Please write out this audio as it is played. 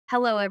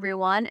Hello,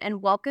 everyone,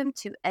 and welcome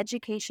to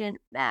Education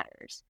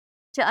Matters.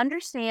 To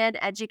understand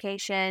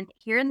education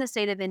here in the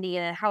state of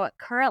Indiana, how it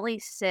currently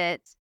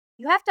sits,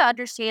 you have to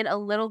understand a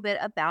little bit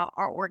about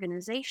our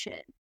organization.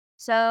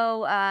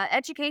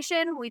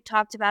 Education, we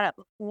talked about it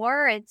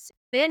before, it's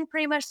been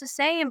pretty much the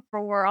same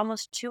for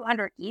almost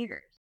 200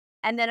 years.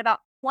 And then about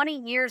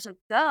 20 years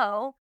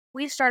ago,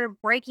 we started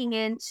breaking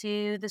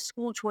into the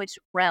school choice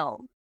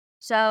realm.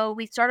 So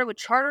we started with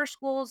charter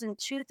schools in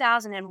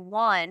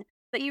 2001,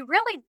 but you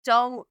really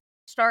don't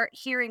start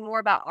hearing more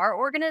about our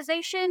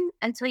organization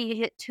until you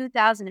hit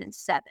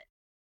 2007.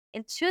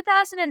 In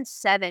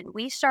 2007,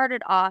 we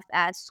started off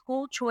as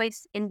School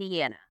Choice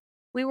Indiana.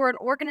 We were an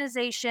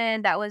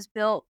organization that was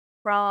built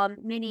from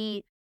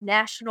many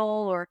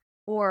national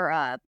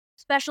or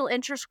special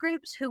interest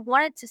groups who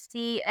wanted to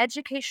see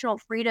educational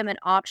freedom and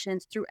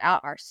options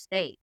throughout our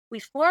state. We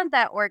formed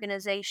that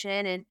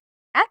organization, and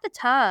at the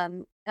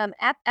time,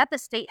 at the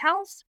state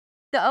house,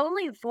 the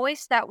only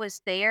voice that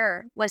was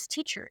there was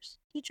teachers.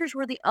 Teachers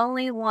were the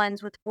only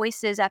ones with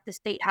voices at the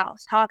state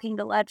house talking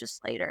to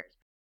legislators,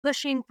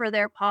 pushing for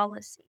their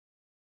policy.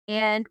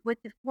 And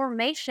with the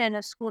formation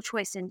of School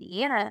Choice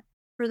Indiana,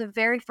 for the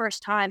very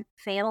first time,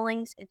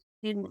 families and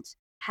students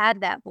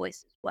had that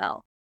voice as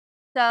well.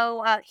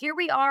 Here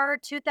we are,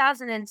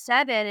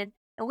 2007,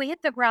 and we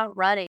hit the ground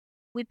running.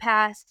 We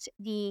passed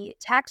the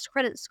tax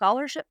credit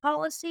scholarship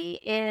policy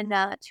in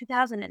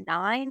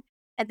 2009.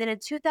 And then in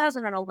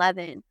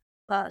 2011,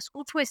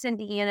 School Choice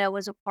Indiana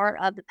was a part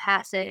of the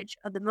passage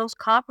of the most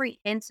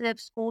comprehensive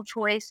school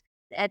choice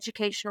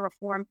education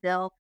reform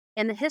bill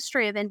in the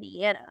history of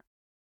Indiana.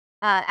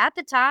 At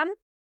the time,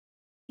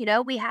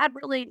 we had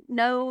really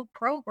no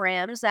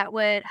programs that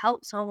would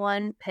help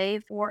someone pay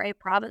for a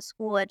private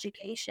school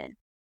education.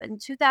 But in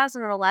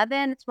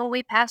 2011, it's when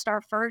we passed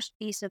our first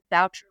piece of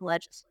voucher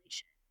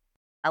legislation.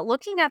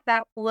 Looking at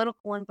that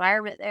political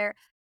environment there,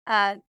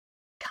 uh,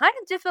 kind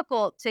of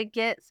difficult to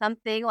get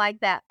something like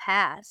that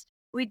passed.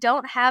 We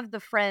don't have the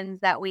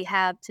friends that we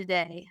have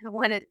today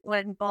when it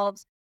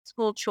involves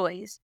school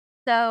choice.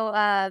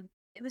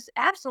 It was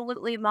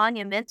absolutely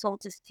monumental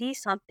to see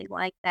something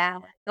like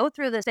that go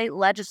through the state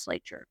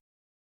legislature.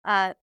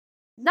 Uh,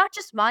 Not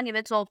just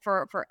monumental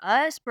for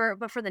us,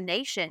 but for the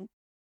nation.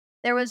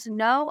 There was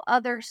no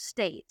other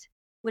state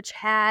which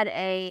had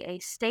a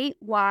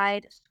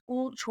statewide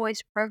school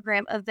choice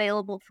program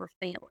available for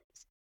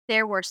families.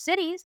 There were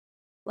cities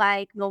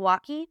like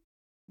Milwaukee,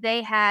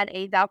 they had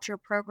a voucher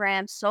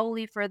program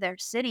solely for their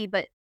city,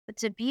 but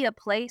to be a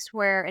place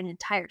where an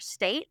entire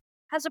state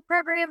has a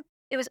program,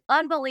 it was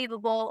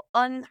unbelievable,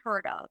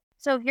 unheard of.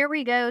 So here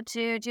we go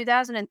to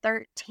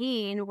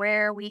 2013,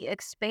 where we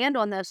expand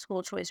on those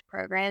school choice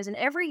programs. And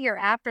every year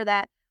after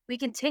that, we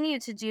continue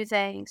to do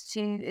things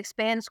to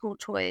expand school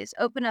choice,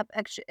 open up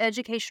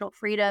educational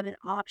freedom and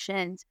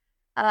options,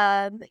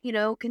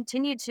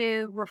 continue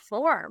to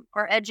reform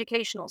our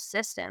educational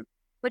system,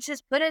 which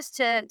has put us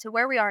to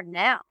where we are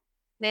now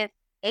with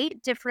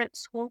 8 different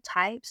school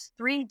types,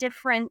 3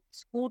 different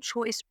school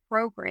choice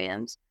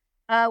programs.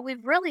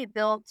 We've really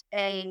built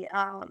a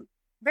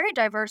very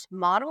diverse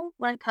model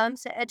when it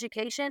comes to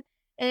education,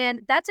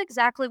 and that's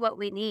exactly what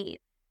we need.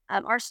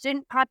 Our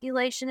student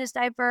population is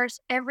diverse.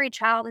 Every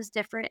child is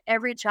different.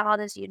 Every child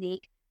is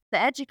unique.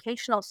 The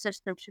educational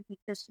system should be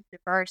just as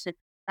diverse and,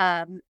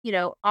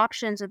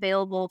 options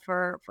available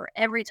for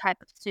every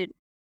type of student.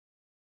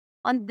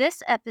 On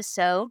this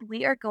episode,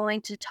 we are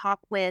going to talk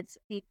with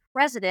the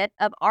president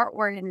of our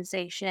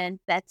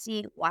organization,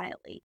 Betsy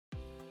Wiley.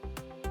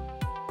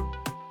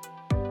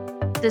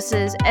 This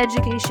is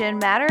Education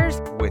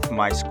Matters with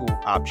My School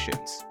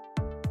Options.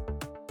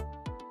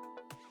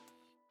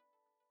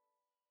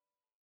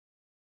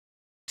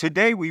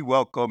 Today we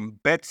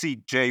welcome Betsy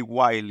J.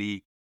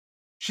 Wiley.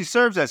 She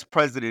serves as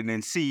president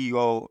and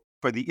CEO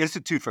for the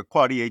Institute for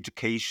Quality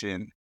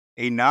Education,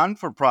 a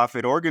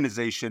non-for-profit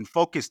organization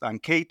focused on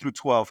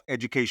K-12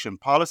 education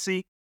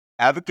policy,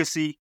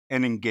 advocacy,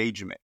 and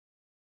engagement.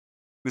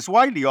 Ms.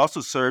 Wiley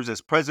also serves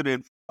as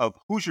president of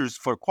Hoosiers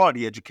for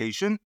Quality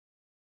Education,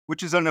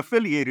 which is an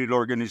affiliated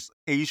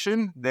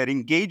organization that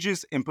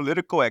engages in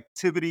political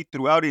activity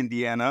throughout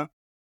Indiana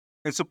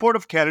in support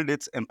of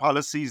candidates and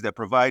policies that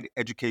provide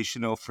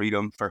educational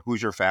freedom for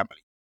Hoosier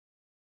families.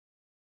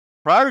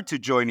 Prior to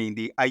joining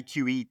the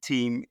IQE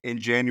team in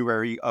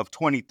January of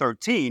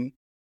 2013,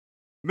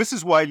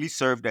 Mrs. Wiley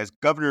served as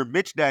Governor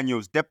Mitch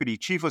Daniels' Deputy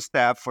Chief of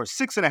Staff for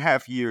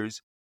 6.5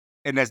 years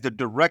and as the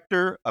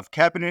Director of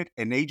Cabinet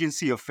and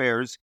Agency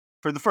Affairs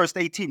for the first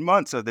 18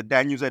 months of the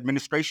Daniels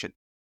administration.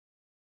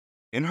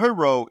 In her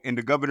role in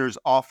the governor's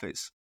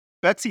office,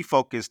 Betsy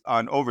focused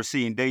on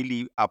overseeing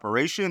daily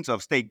operations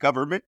of state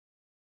government.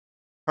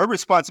 Her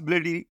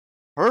responsibilities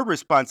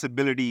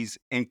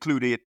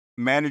included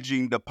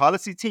managing the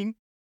policy team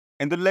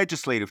and the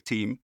legislative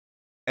team,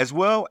 as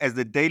well as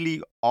the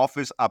daily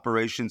office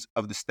operations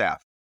of the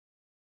staff.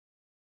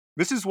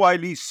 Mrs.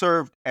 Wiley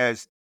served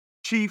as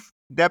Chief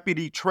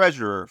Deputy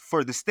Treasurer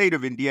for the state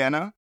of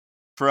Indiana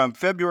from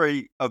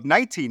February of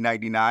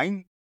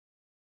 1999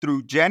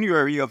 through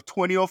January of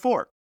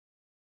 2004.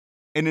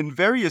 and in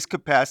various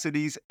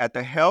capacities at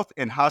the Health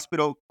and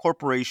Hospital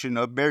Corporation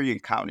of Marion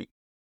County.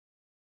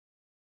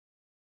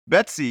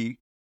 Betsy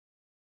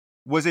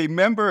was a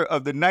member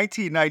of the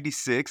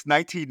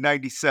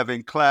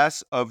 1996-1997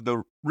 class of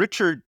the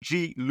Richard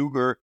G.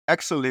 Lugar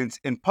Excellence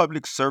in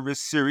Public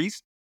Service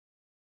Series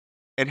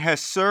and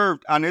has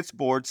served on its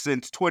board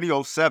since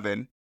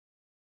 2007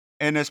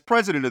 and as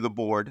president of the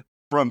board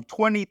from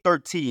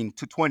 2013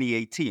 to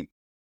 2018.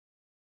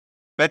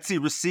 Betsy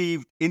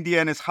received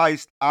Indiana's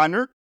highest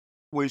honor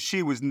when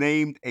she was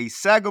named a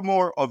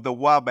Sagamore of the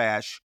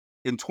Wabash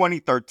in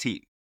 2013.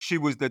 She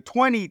was the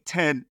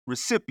 2010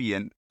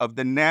 recipient of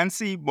the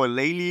Nancy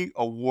Mullally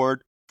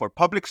Award for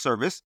Public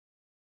Service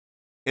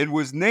and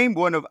was named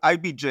one of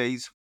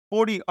IBJ's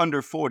 40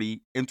 Under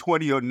 40 in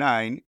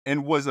 2009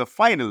 and was a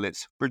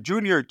finalist for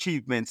Junior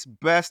Achievement's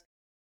Best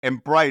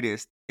and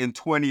Brightest in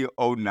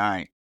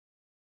 2009.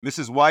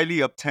 Mrs.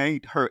 Wiley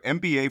obtained her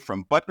MBA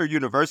from Butler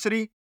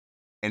University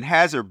and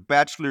has her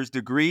bachelor's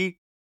degree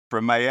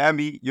from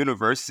Miami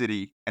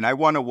University. And I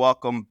want to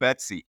welcome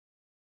Betsy.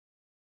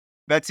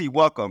 Betsy,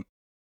 welcome.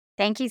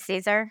 Thank you,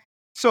 Caesar.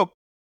 So,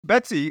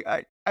 Betsy,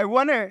 I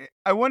want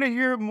to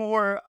hear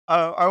more.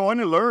 I want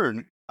to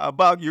learn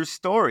about your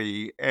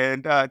story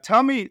and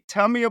tell me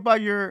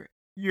about your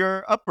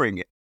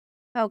upbringing.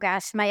 Oh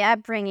gosh, my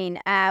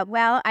upbringing.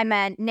 Well, I'm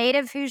a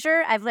native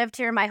Hoosier. I've lived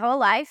here my whole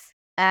life.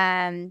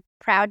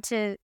 Proud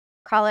to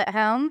call it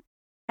home.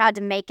 Proud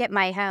to make it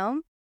my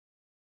home.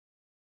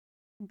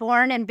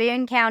 Born in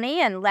Boone County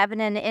in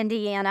Lebanon,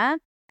 Indiana,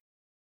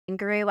 and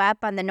grew up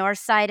on the north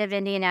side of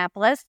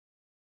Indianapolis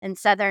in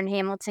southern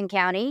Hamilton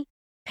County.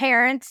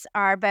 Parents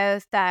are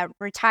both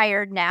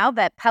retired now,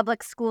 but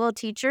public school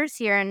teachers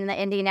here in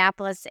the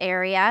Indianapolis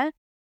area.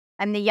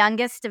 I'm the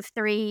youngest of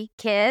 3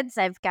 kids.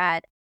 I've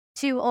got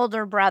 2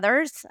 older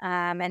brothers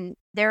and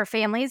their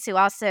families who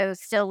also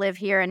still live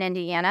here in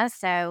Indiana.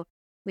 So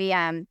we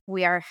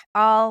are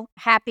all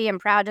happy and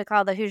proud to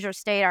call the Hoosier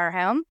State our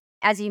home.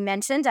 As you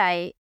mentioned,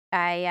 I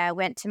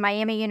went to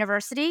Miami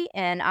University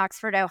in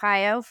Oxford,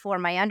 Ohio for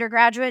my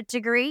undergraduate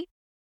degree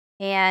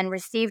and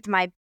received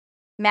my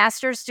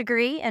master's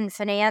degree in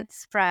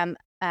finance from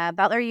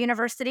Butler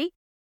University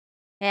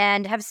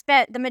and have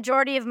spent the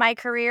majority of my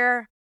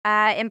career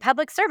in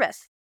public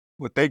service.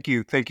 Well, thank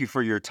you. Thank you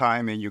for your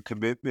time and your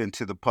commitment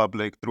to the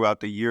public throughout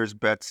the years,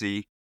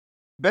 Betsy.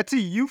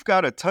 Betsy, you've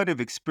got a ton of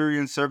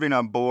experience serving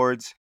on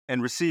boards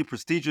and received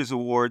prestigious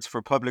awards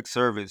for public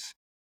service.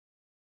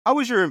 How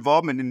has your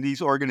involvement in these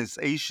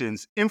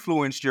organizations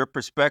influenced your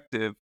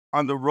perspective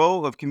on the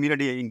role of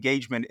community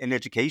engagement in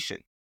education?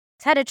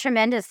 It's had a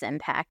tremendous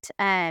impact.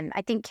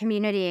 I think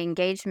community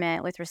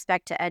engagement with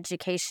respect to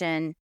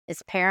education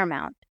is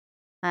paramount.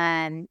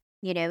 In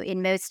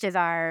most of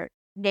our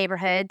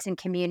neighborhoods and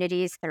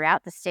communities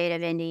throughout the state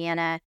of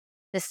Indiana,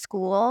 the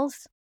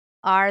schools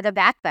are the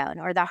backbone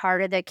or the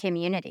heart of the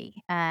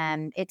community.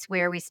 It's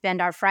where we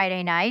spend our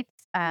Friday nights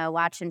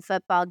watching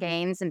football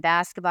games and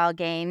basketball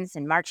games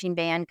and marching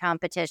band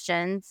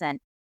competitions. And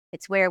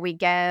it's where we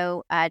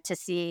go to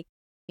see,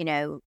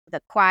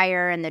 the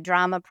choir and the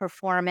drama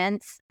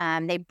performance.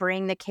 They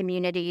bring the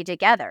community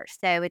together.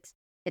 So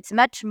it's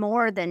much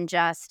more than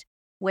just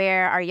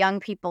where our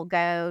young people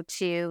go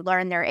to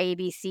learn their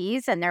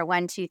ABCs and their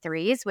 1, 2,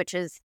 3s, which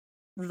is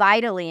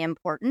vitally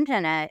important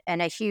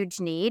and a huge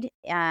need.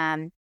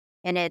 And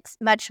it's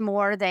much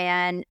more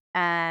than,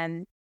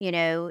 I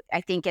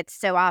think it's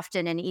so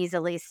often and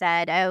easily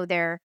said, oh,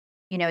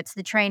 it's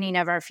the training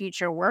of our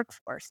future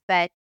workforce.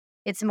 But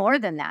it's more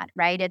than that,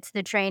 right? It's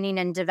the training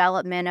and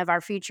development of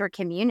our future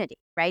community,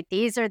 right?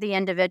 These are the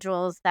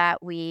individuals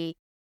that we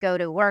go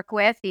to work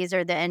with. These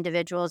are the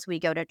individuals we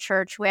go to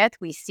church with,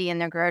 we see in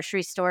the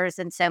grocery stores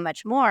and so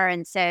much more.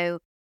 And so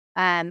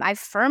I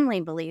firmly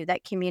believe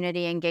that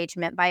community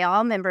engagement by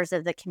all members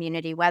of the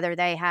community, whether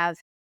they have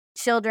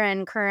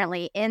children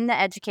currently in the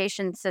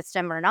education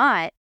system or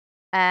not,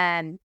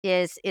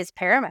 is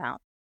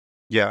paramount.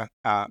 Yeah,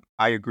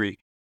 I agree.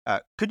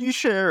 Could you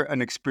share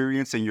an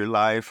experience in your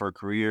life or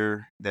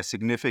career that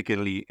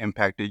significantly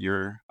impacted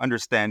your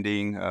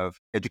understanding of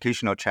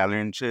educational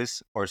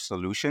challenges or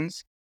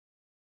solutions?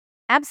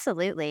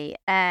 Absolutely.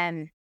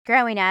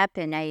 Growing up,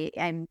 and I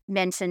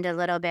mentioned a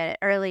little bit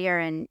earlier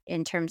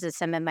in terms of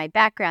some of my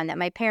background that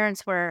my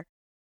parents were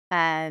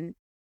um,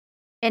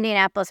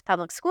 Indianapolis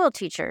public school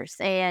teachers,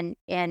 and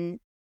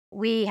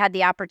we had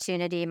the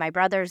opportunity. My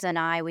brothers and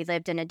I, we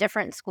lived in a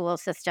different school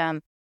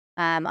system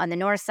on the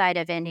north side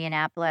of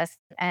Indianapolis.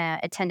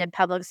 Attended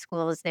public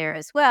schools there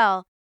as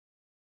well.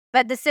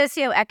 But the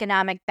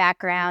socioeconomic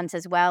backgrounds,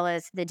 as well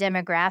as the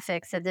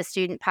demographics of the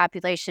student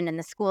population in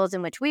the schools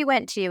in which we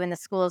went to and the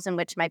schools in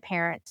which my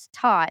parents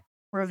taught,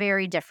 were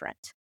very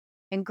different.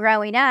 And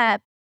growing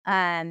up,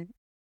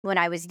 when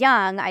I was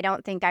young, I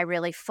don't think I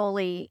really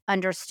fully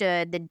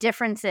understood the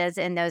differences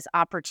in those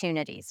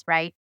opportunities,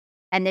 right?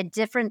 And the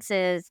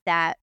differences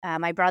that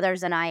my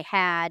brothers and I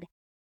had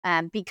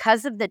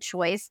because of the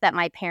choice that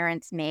my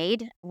parents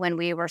made when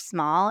we were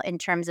small in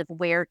terms of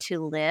where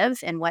to live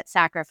and what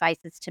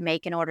sacrifices to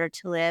make in order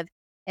to live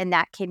in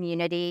that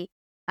community.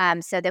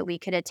 so that we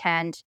could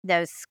attend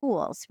those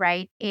schools,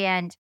 right?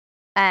 And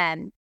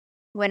um,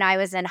 when I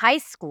was in high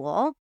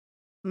school,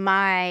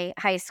 my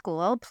high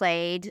school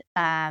played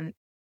an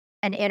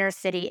inner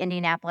city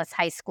Indianapolis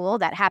high school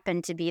that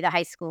happened to be the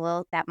high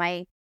school that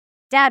my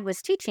dad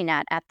was teaching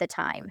at the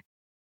time.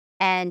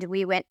 And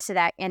we went to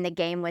that, and the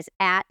game was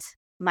at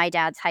my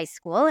dad's high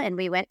school. And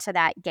we went to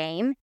that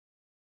game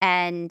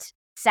and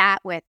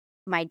sat with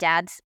my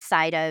dad's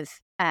side of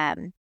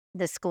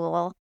the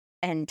school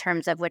in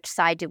terms of which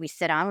side do we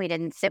sit on. We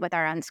didn't sit with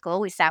our own school.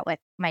 We sat with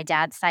my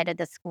dad's side of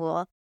the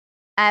school.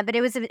 But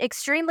it was an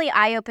extremely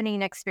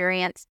eye-opening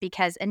experience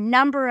because a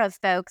number of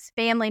folks,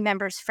 family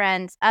members,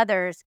 friends,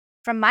 others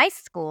from my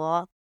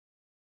school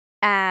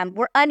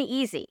were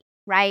uneasy,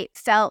 right?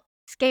 Felt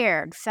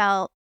scared,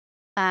 felt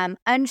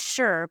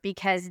unsure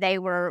because they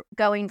were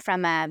going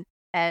from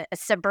a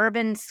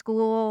suburban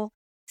school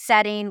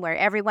setting where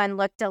everyone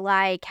looked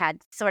alike,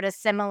 had sort of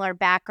similar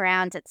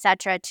backgrounds, et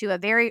cetera, to a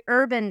very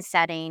urban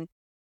setting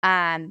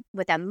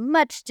with a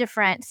much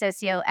different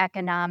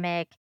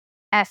socioeconomic,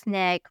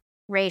 ethnic,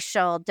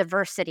 racial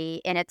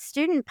diversity in its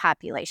student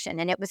population.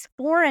 And it was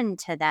foreign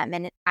to them.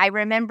 And I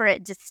remember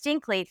it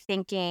distinctly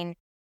thinking,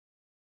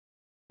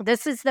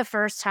 this is the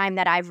first time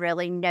that I've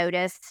really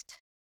noticed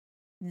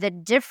the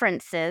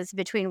differences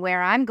between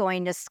where I'm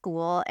going to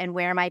school and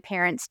where my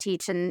parents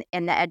teach in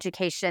the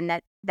education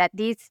that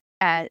these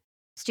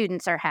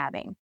students are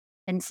having.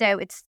 And so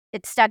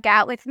it stuck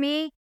out with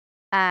me.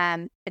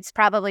 It's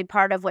probably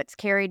part of what's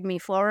carried me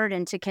forward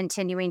into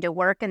continuing to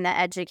work in the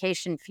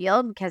education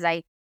field because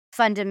I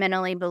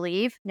fundamentally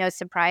believe, no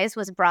surprise,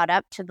 was brought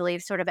up to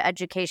believe sort of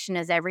education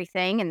is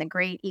everything and the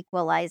great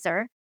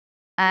equalizer.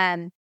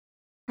 And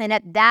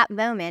at that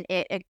moment,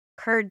 it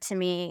occurred to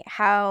me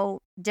how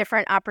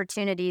different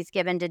opportunities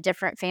given to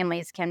different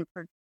families can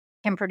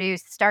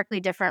produce starkly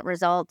different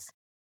results,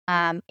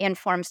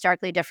 inform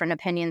starkly different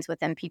opinions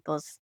within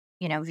people's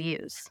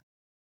views.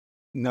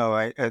 No,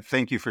 I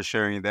thank you for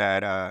sharing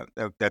that.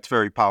 That's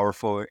very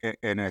powerful,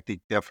 and I think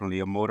definitely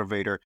a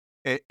motivator.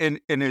 And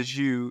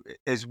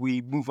as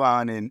we move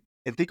on and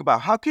think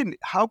about how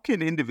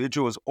can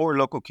individuals or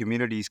local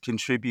communities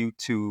contribute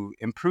to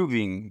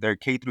improving their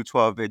K through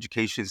 12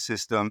 education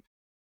system,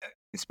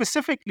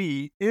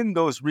 specifically in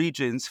those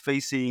regions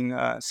facing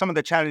some of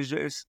the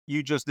challenges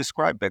you just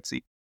described,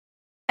 Betsy.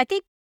 I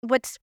think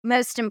what's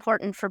most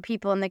important for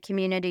people in the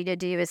community to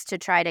do is to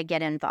try to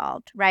get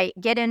involved, right?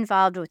 Get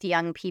involved with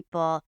young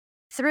people.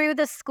 Through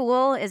the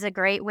school is a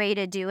great way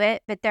to do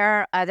it, but there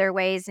are other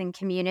ways in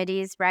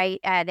communities, right?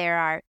 There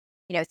are,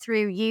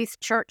 through youth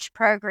church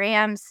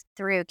programs,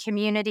 through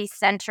community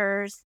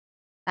centers,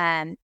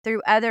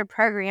 through other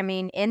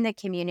programming in the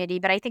community.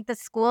 But I think the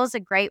school is a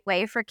great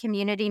way for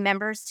community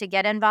members to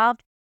get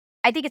involved.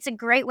 I think it's a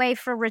great way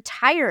for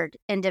retired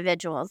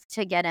individuals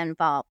to get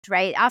involved,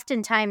 right?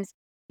 Oftentimes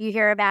you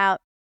hear about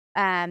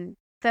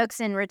folks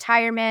in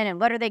retirement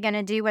and what are they going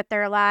to do with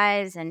their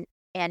lives and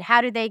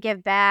how do they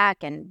give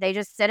back? And they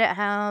just sit at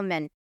home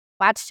and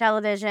watch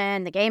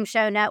television, the game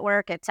show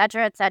network, et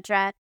cetera, et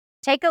cetera.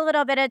 Take a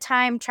little bit of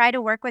time, try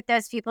to work with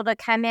those people to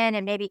come in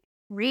and maybe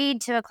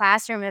read to a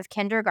classroom of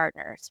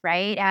kindergartners,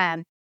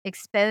 right?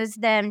 Expose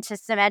them to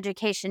some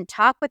education,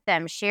 talk with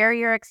them, share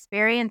your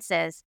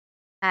experiences.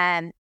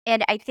 And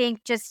I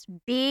think just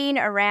being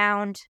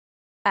around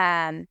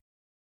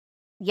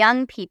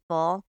young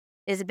people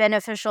is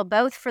beneficial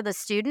both for the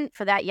student,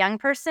 for that young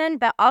person,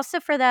 but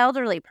also for the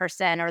elderly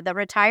person or the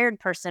retired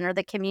person or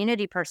the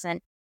community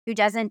person who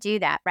doesn't do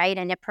that, right?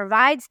 And it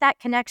provides that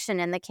connection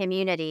in the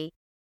community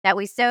that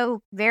we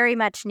so very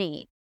much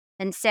need.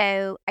 And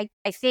so I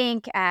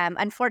think,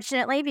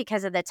 unfortunately,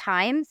 because of the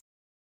times,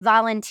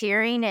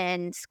 volunteering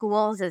in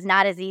schools is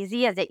not as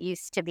easy as it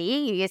used to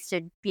be. You used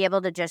to be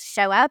able to just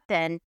show up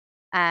and,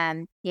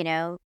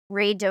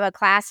 read to a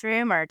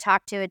classroom or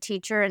talk to a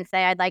teacher and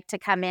say, I'd like to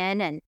come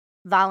in and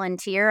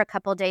volunteer a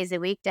couple days a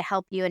week to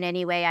help you in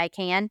any way I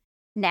can.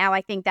 Now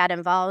I think that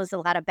involves a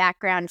lot of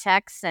background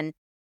checks and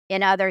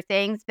other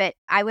things, but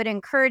I would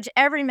encourage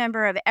every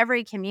member of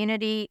every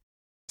community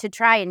to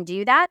try and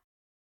do that.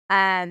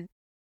 And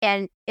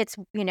it's,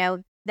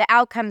 the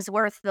outcome's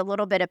worth the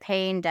little bit of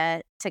pain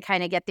to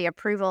kind of get the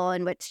approval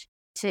in which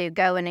to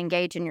go and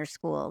engage in your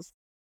schools.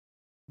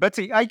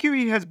 Betsy,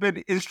 IQE has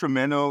been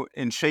instrumental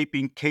in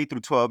shaping K through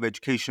 12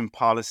 education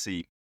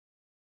policy.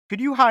 Could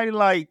you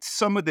highlight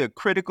some of the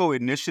critical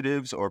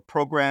initiatives or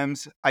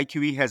programs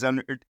IQE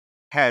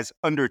has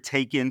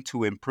undertaken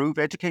to improve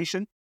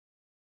education?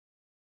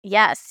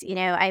 Yes,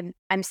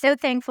 I'm so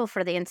thankful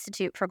for the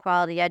Institute for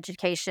Quality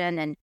Education,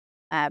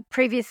 and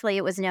previously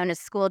it was known as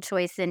School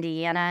Choice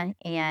Indiana,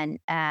 and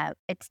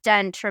it's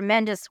done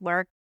tremendous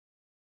work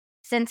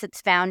since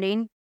its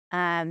founding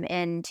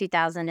in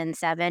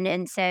 2007.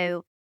 And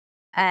so,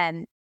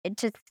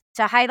 just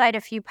to highlight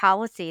a few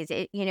policies,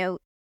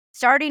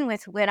 starting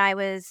with when I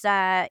was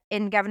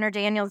in Governor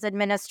Daniels'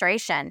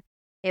 administration,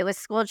 it was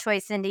School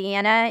Choice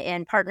Indiana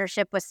in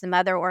partnership with some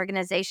other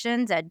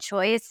organizations, Ed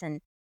Choice and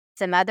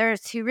some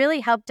others, who really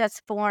helped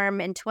us form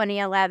in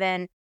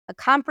 2011 a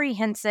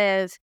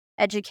comprehensive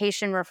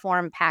education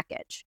reform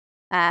package,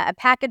 a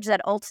package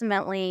that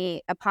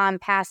ultimately, upon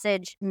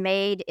passage,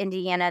 made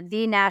Indiana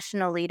the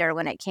national leader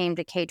when it came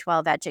to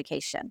K-12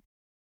 education.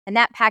 And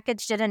that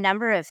package did a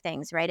number of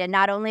things, right? It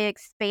not only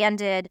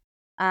expanded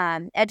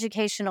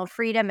educational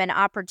freedom and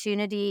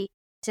opportunity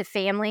to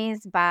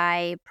families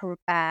by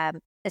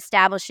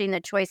establishing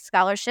the Choice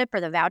Scholarship or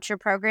the voucher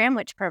program,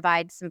 which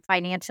provides some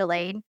financial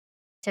aid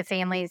to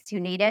families who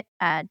need it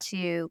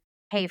to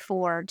pay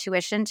for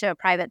tuition to a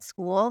private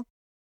school,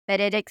 but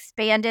it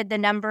expanded the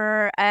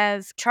number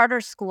of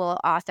charter school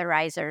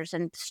authorizers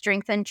and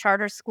strengthened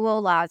charter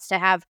school laws to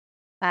have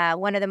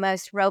one of the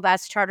most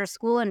robust charter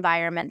school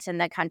environments in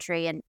the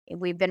country. And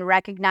we've been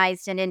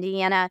recognized in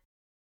Indiana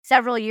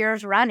several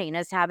years running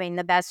as having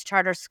the best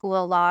charter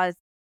school laws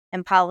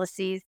and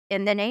policies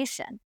in the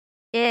nation.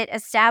 It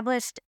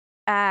established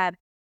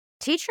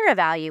teacher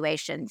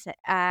evaluations.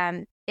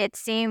 It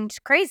seemed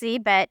crazy,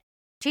 but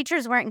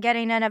teachers weren't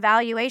getting an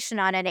evaluation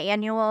on an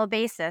annual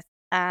basis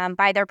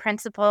by their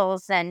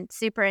principals and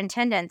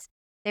superintendents.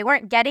 They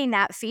weren't getting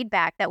that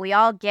feedback that we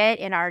all get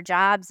in our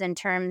jobs in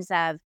terms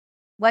of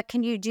what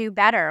can you do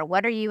better?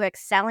 What are you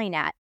excelling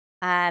at?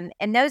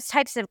 And those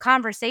types of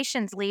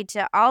conversations lead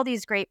to all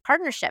these great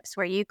partnerships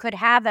where you could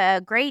have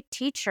a great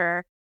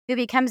teacher who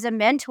becomes a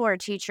mentor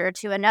teacher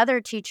to another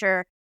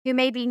teacher who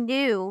may be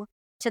new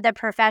to the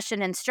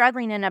profession and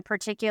struggling in a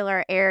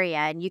particular area.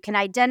 And you can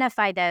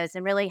identify those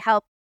and really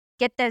help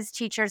get those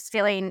teachers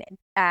feeling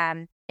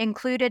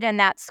included in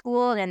that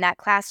school and in that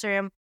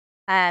classroom.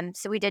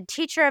 So we did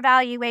teacher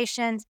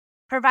evaluations,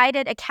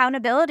 provided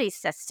accountability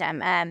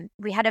system.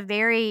 We had a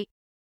very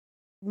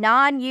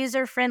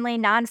non-user friendly,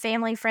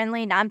 non-family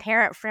friendly,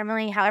 non-parent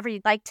friendly, however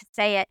you'd like to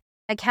say it,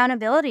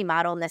 accountability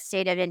model in the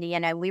state of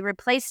Indiana. We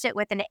replaced it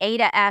with an A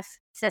to F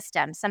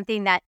system,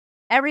 something that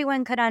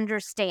everyone could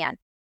understand.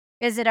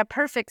 Is it a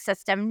perfect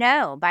system?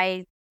 No,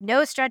 by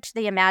no stretch of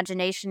the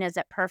imagination is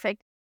it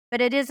perfect, but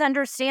it is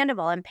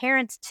understandable. And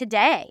parents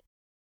today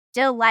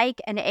still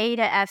like an A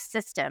to F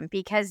system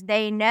because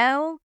they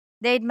know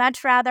they'd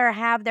much rather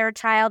have their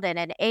child in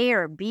an A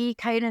or B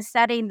kind of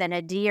setting than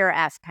a D or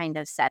F kind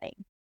of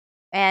setting.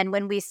 And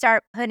when we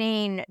start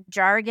putting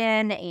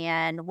jargon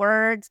and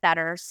words that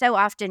are so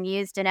often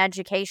used in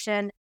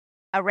education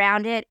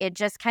around it, it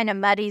just kind of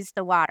muddies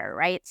the water,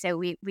 right? So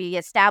we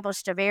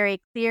established a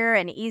very clear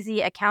and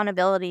easy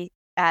accountability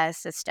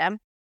system.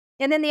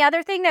 And then the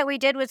other thing that we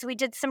did was we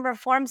did some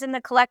reforms in the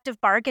collective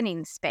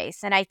bargaining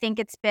space. And I think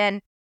it's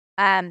been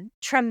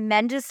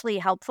tremendously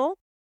helpful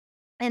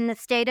in the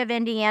state of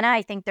Indiana.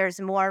 I think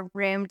there's more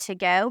room to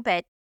go,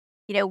 but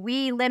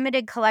we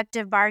limited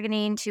collective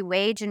bargaining to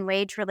wage and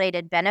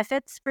wage-related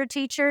benefits for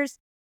teachers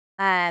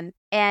and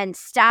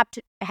stopped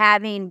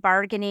having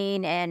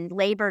bargaining and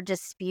labor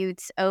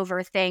disputes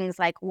over things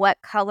like what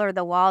color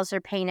the walls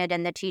are painted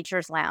in the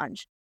teacher's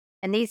lounge.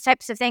 And these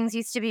types of things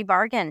used to be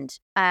bargained.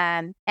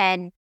 And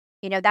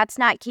that's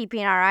not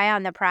keeping our eye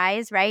on the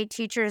prize, right?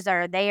 Teachers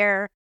are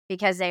there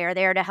because they are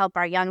there to help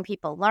our young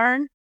people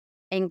learn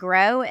and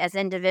grow as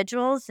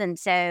individuals. And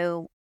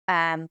so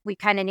we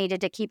kind of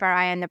needed to keep our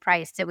eye on the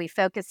price. So we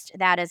focused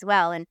that as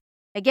well. And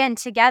again,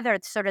 together,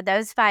 sort of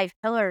those 5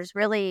 pillars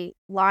really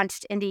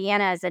launched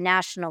Indiana as a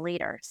national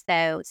leader.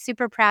 So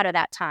super proud of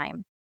that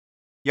time.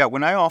 Yeah,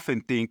 when I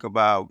often think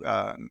about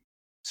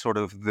sort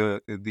of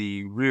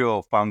the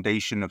real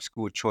foundation of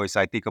school choice,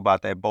 I think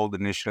about that bold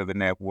initiative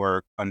and that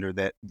work under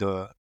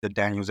the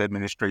Daniels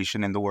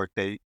administration and the work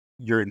that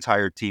your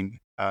entire team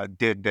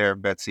did there,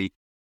 Betsy.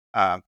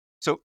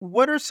 So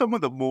what are some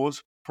of the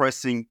most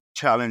pressing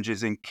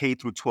challenges in K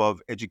through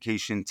 12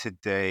 education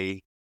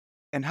today,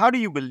 and how do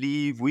you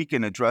believe we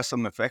can address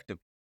them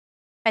effectively?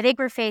 I think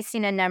we're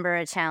facing a number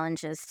of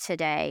challenges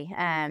today.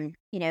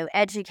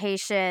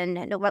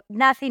 Education,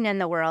 nothing in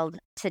the world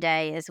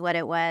today is what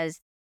it was,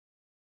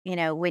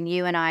 when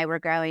you and I were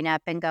growing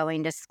up and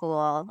going to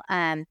school.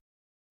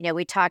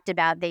 We talked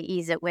about the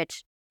ease at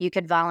which you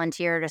could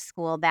volunteer to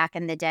school back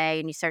in the day,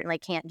 and you certainly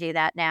can't do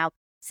that now.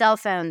 Cell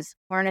phones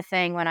weren't a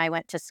thing when I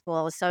went to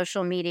school.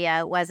 Social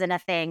media wasn't a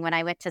thing when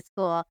I went to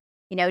school.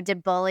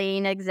 Did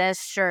bullying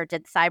exist? Sure.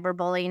 Did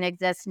cyberbullying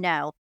exist?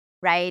 No.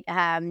 Right?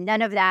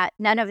 None of that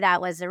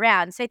was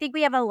around. So I think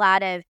we have a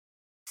lot of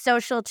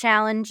social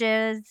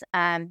challenges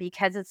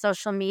because of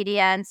social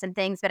media and some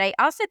things. But I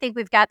also think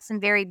we've got some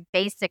very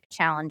basic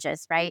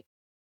challenges, right?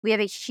 We have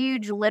a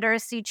huge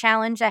literacy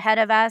challenge ahead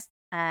of us.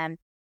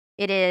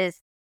 It is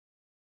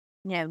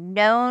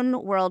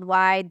known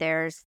worldwide.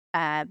 There's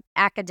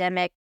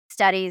academic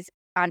studies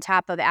on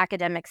top of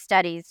academic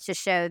studies to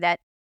show that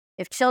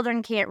if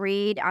children can't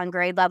read on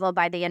grade level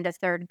by the end of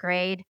 3rd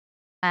grade,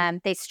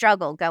 they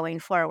struggle going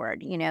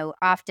forward.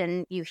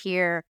 Often you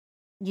hear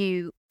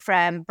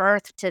from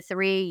birth to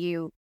 3,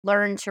 you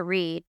learn to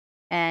read,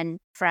 and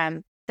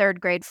from 3rd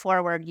grade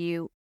forward,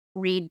 you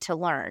read to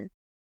learn.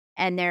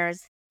 And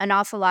there's an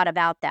awful lot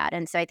about that.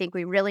 And so I think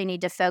we really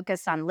need to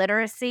focus on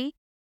literacy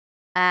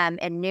and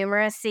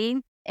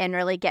numeracy and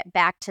really get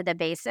back to the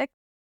basics.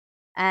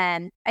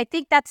 I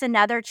think that's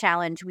another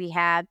challenge we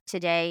have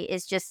today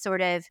is just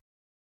sort of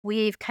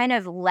we've kind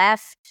of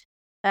left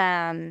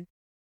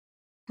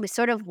we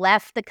sort of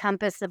left the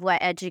compass of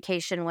what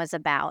education was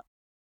about.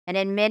 And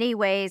in many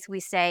ways, we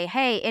say,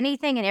 hey,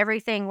 anything and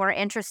everything we're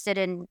interested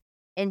in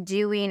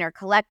doing or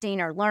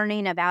collecting or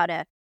learning about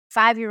a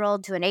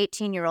 5-year-old to an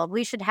 18-year-old,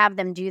 we should have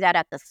them do that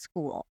at the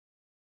school.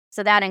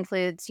 So that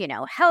includes,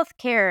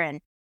 healthcare and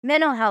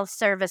mental health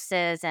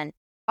services and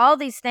all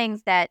these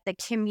things that the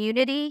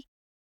community,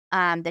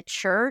 the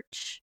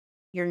church,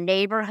 your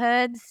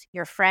neighborhoods,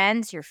 your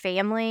friends, your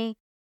family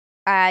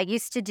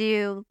used to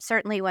do,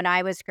 certainly when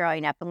I was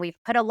growing up. And we've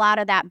put a lot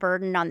of that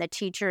burden on the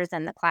teachers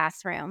in the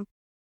classroom.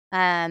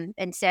 And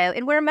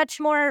we're a much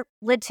more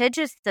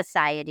litigious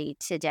society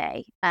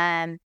today.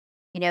 I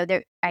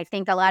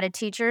think a lot of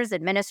teachers,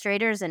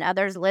 administrators, and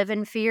others live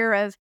in fear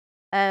of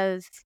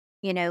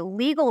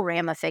legal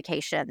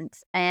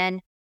ramifications.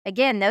 And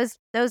again, those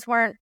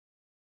weren't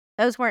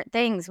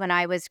things when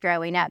I was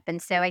growing up.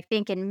 And so I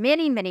think in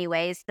many, many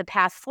ways, the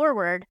path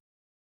forward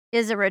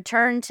is a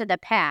return to the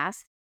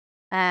past.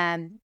 Not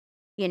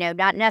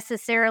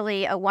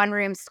necessarily a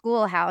one-room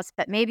schoolhouse,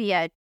 but maybe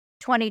a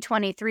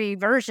 2023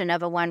 version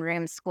of a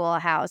one-room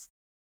schoolhouse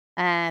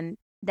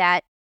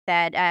that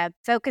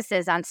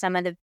focuses on some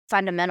of the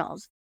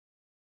fundamentals.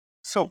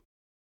 So,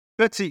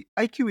 Betsy,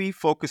 IQE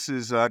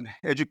focuses on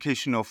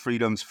educational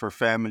freedoms for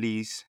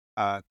families.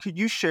 Could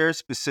you share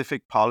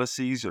specific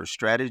policies or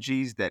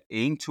strategies that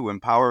aim to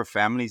empower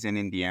families in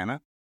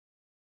Indiana?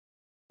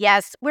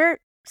 Yes, we're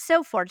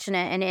so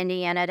fortunate in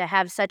Indiana to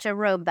have such a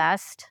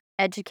robust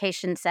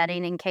education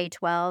setting in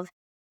K-12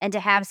 and to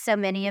have so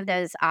many of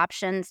those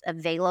options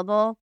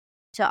available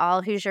to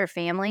all Hoosier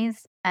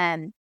families.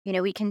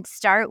 We can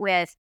start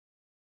with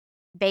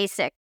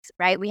basics,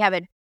 right? We have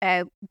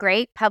a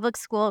great public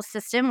school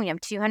system. We have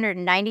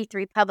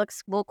 293 public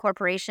school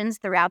corporations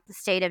throughout the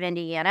state of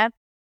Indiana.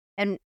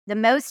 And the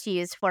most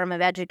used form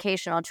of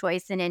educational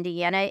choice in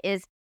Indiana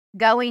is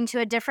going to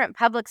a different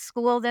public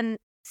school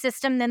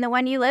system than the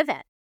one you live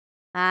in.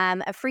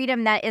 A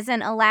freedom that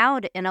isn't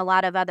allowed in a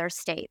lot of other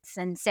states.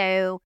 And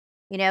so,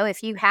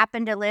 if you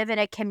happen to live in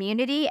a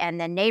community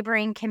and the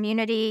neighboring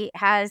community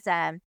has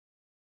a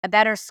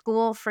better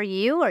school for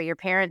you, or your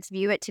parents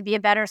view it to be a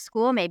better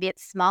school, maybe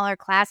it's smaller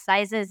class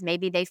sizes,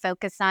 maybe they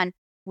focus on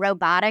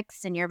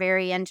robotics and you're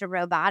very into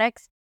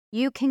robotics,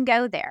 you can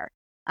go there.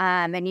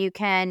 And you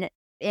can,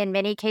 in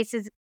many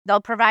cases,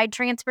 they'll provide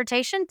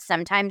transportation.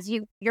 Sometimes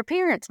your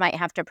parents might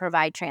have to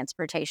provide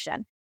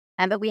transportation.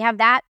 But we have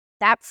that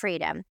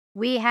freedom.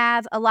 We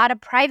have a lot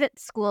of private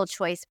school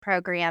choice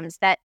programs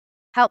that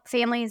help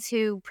families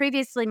who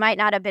previously might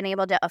not have been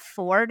able to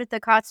afford the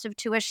cost of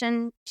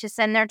tuition to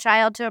send their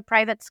child to a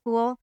private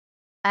school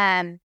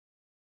to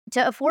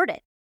afford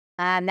it.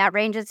 That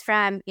ranges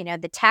from,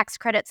 the tax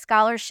credit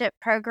scholarship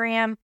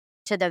program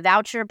to the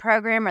voucher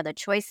program or the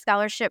choice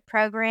scholarship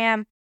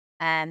program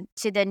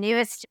to the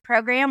newest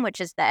program, which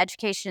is the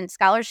Education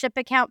Scholarship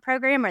Account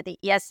program or the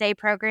ESA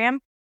program,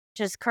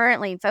 which is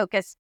currently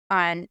focused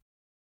on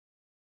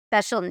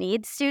special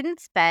needs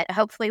students, but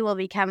hopefully will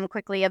become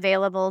quickly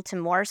available to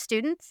more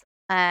students.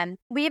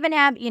 We even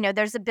have,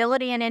 there's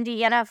ability in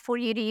Indiana for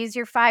you to use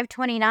your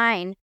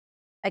 529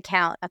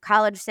 account, a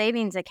college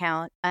savings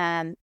account.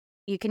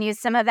 You can use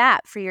some of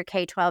that for your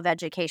K-12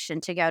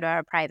 education to go to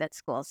a private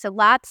school. So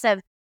lots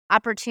of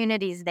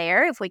opportunities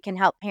there if we can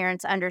help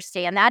parents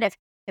understand that.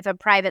 If a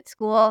private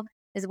school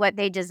is what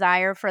they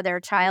desire for their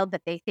child,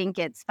 but they think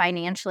it's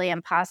financially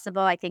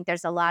impossible, I think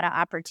there's a lot of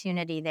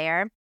opportunity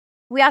there.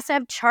 We also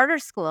have charter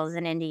schools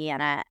in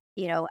Indiana,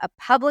 a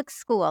public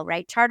school,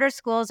 right? Charter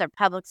schools are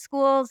public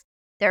schools.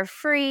 They're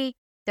free.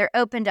 They're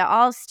open to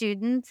all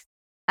students.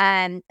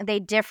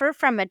 They differ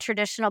from a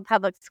traditional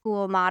public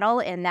school model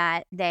in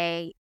that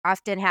they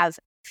often have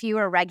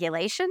fewer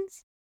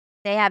regulations.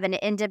 They have an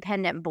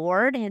independent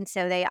board, and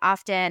so they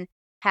often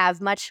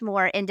have much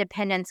more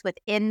independence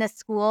within the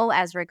school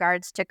as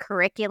regards to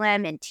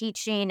curriculum and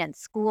teaching and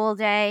school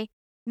day.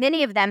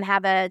 Many of them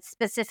have a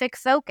specific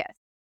focus.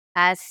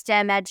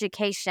 STEM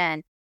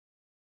education,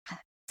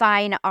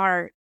 fine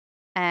art.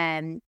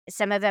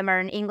 Some of them are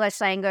an English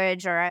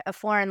language or a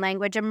foreign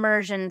language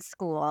immersion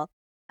school.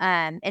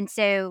 And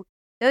so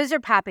those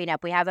are popping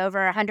up. We have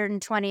over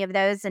 120 of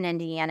those in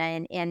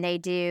Indiana, and they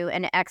do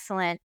an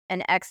excellent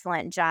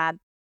job.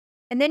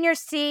 And then you're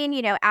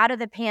seeing, out of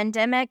the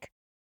pandemic,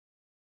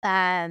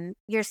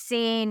 you're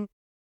seeing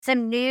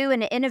some new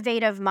and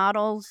innovative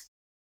models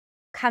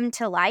come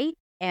to light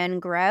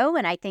and grow.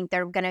 And I think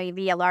they're going to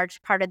be a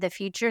large part of the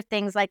future.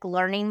 Things like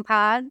learning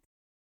pods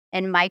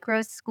and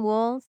micro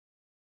schools.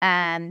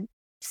 Some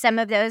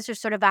of those are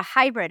sort of a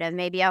hybrid of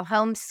maybe a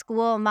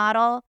homeschool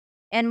model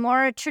and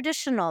more a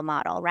traditional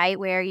model, right?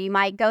 Where you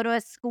might go to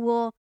a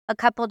school a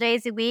couple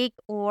days a week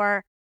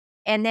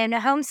and then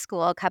a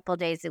homeschool a couple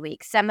days a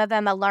week. Some of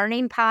them, a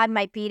learning pod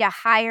might be to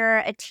hire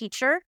a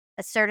teacher,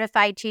 a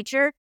certified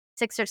teacher.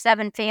 6 or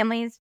 7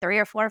 families, 3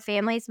 or 4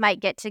 families might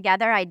get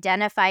together,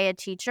 identify a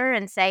teacher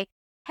and say,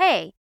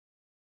 hey,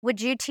 would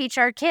you teach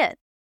our kids?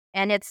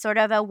 And it's sort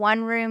of a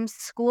one-room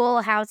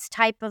schoolhouse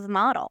type of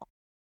model.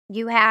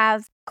 You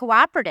have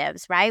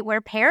cooperatives, right,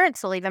 where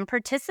parents will even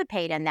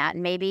participate in that.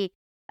 And maybe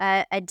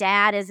a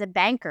dad is a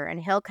banker, and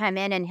he'll come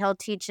in and he'll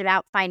teach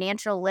about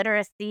financial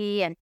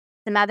literacy and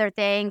some other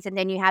things. And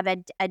then you have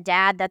a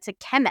dad that's a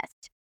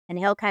chemist, and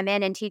he'll come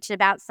in and teach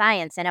about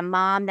science, and a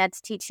mom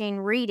that's teaching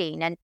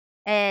reading.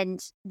 And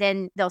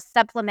then they'll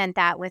supplement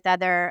that with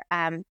other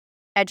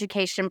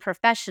education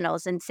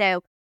professionals. And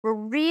so we're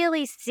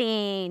really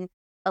seeing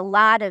a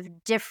lot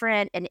of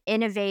different and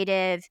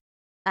innovative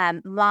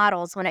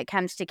models when it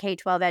comes to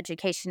K-12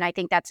 education. I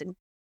think that's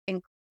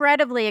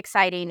incredibly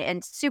exciting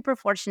and super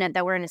fortunate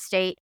that we're in a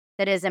state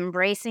that is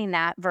embracing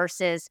that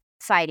versus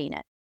fighting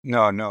it.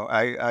 No,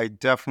 I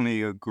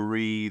definitely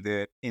agree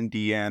that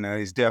Indiana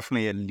is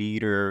definitely a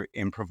leader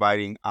in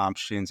providing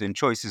options and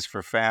choices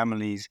for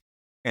families.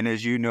 And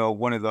as you know,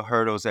 one of the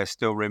hurdles that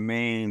still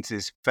remains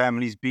is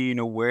families being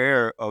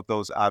aware of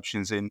those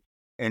options and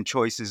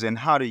choices and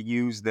how to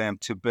use them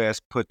to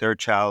best put their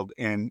child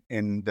in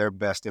their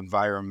best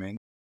environment.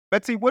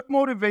 Betsy, what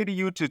motivated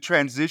you to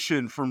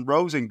transition from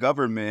roles in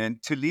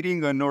government to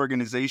leading an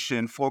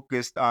organization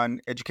focused on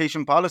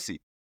education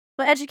policy?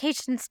 Well,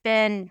 education's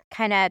been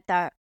kind of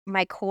at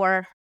my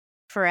core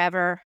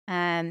forever.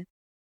 As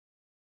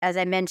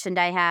I mentioned,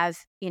 I have,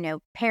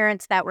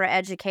 parents that were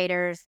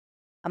educators.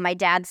 On my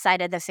dad's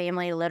side of the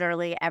family,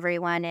 literally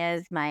everyone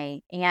is.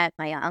 My aunt,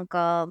 my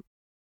uncle,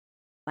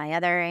 my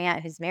other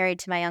aunt who's married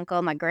to my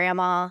uncle, my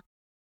grandma.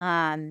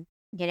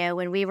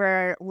 When we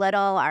were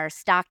little, our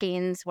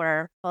stockings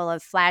were full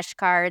of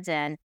flashcards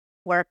and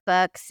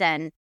workbooks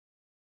and,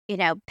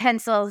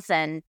 pencils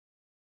and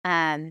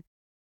um,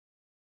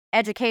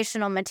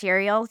 educational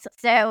materials.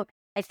 So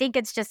I think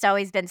it's just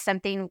always been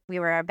something we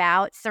were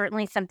about,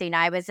 certainly something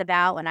I was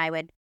about. When I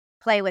would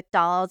play with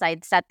dolls,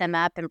 I'd set them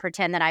up and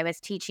pretend that I was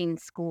teaching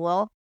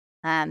school.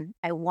 I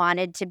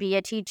wanted to be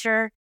a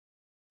teacher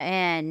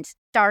and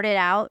started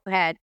out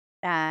at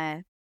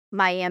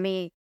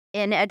Miami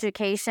in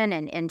education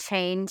and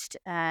changed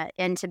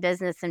into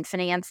business and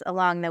finance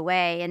along the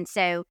way. And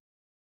so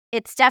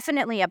it's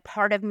definitely a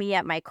part of me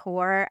at my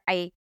core.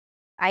 I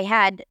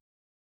had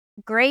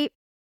great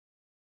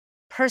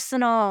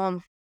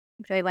personal,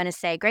 what do I want to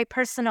say? Great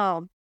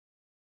personal,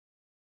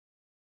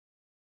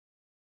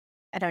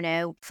 I don't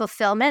know,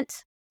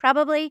 fulfillment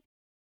probably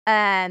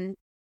um,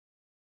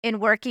 in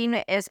working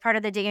as part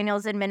of the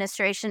Daniels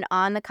administration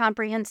on the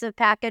comprehensive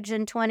package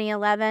in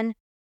 2011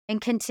 and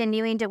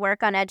continuing to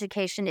work on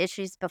education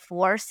issues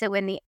before. So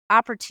when the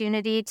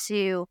opportunity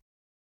to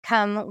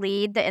come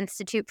lead the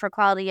Institute for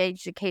Quality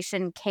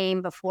Education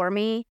came before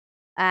me,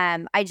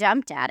 I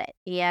jumped at it.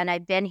 And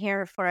I've been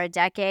here for a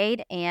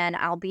decade, and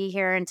I'll be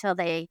here until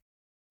they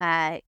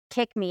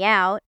kick me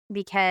out,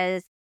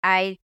 because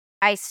I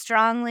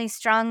strongly,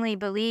 strongly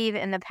believe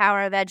in the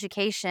power of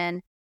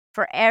education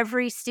for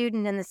every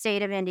student in the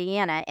state of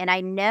Indiana. And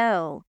I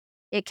know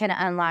it can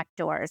unlock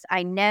doors.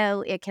 I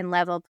know it can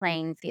level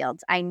playing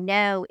fields. I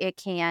know it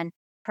can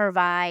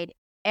provide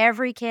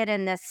every kid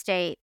in this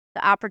state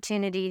the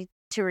opportunity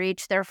to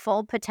reach their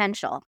full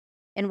potential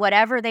in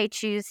whatever they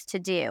choose to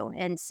do.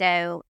 And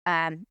so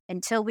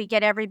until we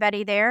get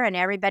everybody there and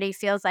everybody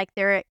feels like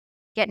they're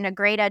getting a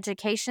great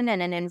education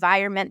and an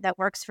environment that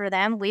works for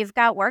them, we've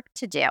got work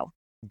to do.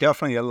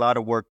 Definitely a lot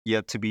of work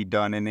yet to be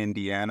done in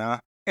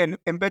Indiana. And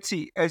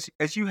Betsy,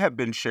 as you have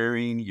been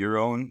sharing your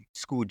own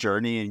school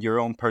journey and your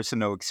own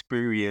personal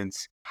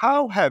experience,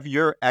 how have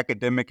your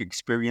academic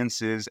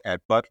experiences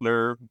at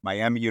Butler,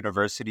 Miami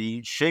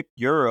University shaped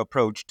your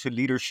approach to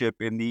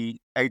leadership in the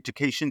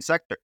education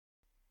sector?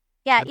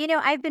 Yeah,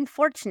 I've been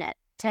fortunate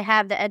to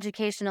have the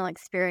educational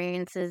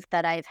experiences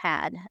that I've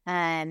had.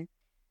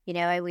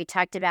 We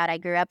talked about, I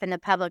grew up in the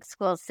public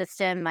school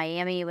system.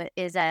 Miami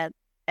is a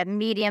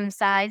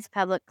medium-sized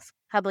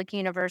public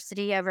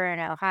university over in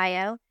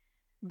Ohio.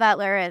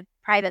 Butler, a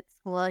private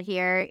school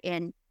here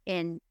in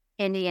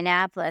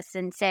Indianapolis.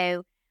 And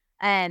so,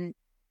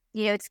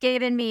 it's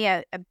given me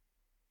a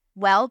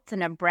wealth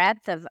and a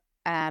breadth of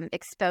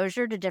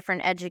exposure to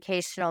different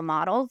educational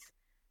models.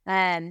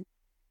 Um,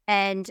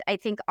 and I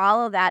think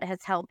all of that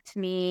has helped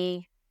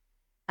me,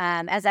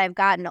 as I've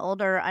gotten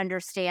older,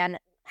 understand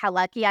how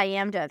lucky I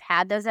am to have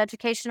had those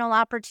educational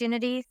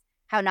opportunities,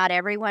 how not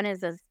everyone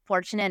is as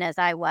fortunate as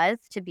I was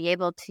to be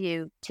able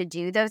to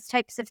do those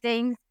types of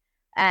things.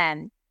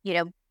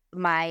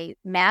 My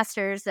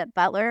master's at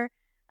Butler,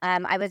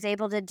 I was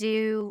able to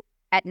do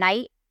at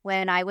night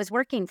when I was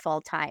working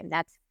full time.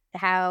 That's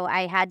how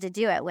I had to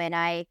do it. When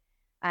I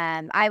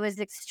was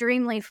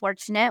extremely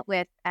fortunate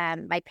with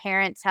my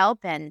parents' help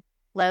and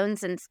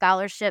loans and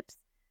scholarships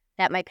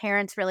that my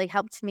parents really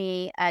helped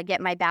me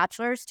get my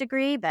bachelor's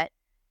degree. But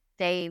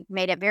they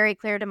made it very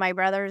clear to my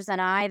brothers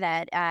and I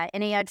that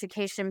any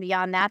education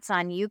beyond that's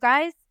on you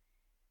guys.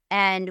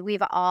 And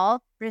we've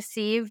all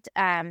received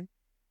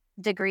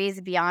degrees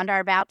beyond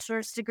our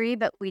bachelor's degree,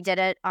 but we did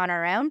it on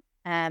our own.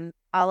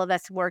 All of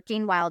us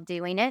working while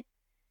doing it,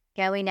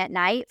 going at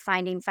night,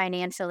 finding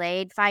financial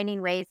aid,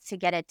 finding ways to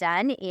get it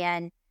done.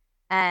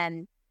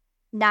 And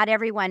not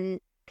everyone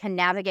can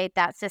navigate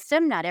that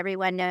system. Not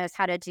everyone knows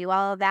how to do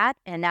all of that.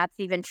 And that's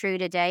even true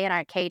today in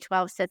our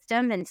K-12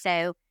 system. And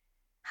so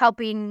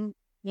helping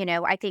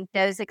I think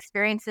those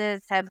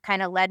experiences have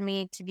kind of led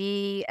me to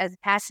be as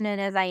passionate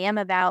as I am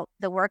about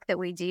the work that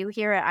we do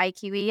here at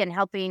IQE and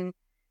helping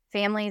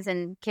families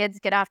and kids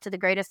get off to the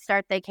greatest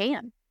start they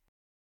can.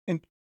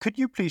 And could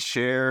you please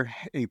share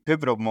a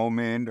pivotal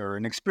moment or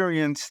an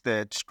experience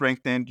that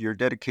strengthened your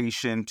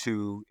dedication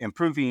to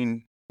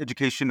improving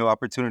educational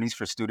opportunities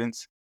for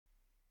students?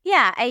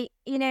 Yeah, I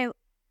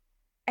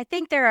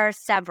think there are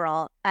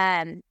several.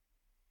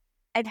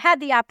 I've had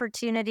the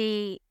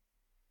opportunity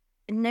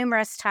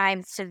numerous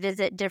times to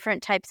visit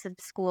different types of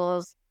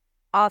schools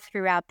all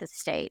throughout the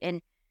state.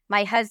 And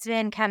my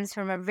husband comes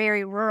from a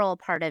very rural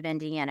part of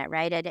Indiana,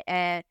 right?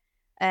 A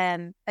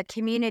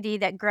community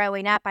that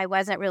growing up I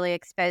wasn't really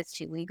exposed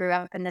to. We grew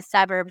up in the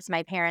suburbs.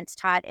 My parents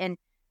taught in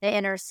the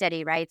inner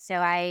city, right? So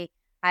I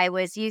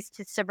was used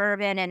to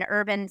suburban and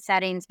urban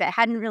settings, but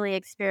hadn't really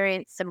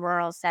experienced some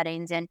rural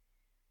settings. And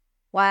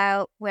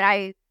when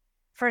I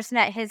first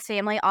met his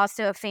family,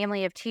 also a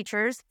family of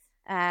teachers,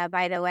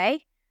 by the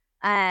way,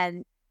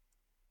 um,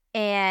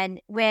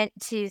 and went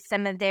to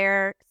some of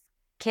their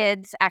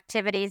kids'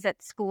 activities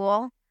at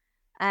school.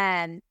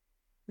 Um,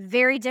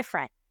 Very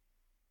different,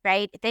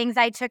 right? Things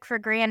I took for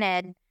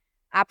granted,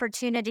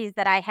 opportunities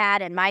that I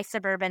had in my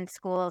suburban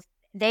schools,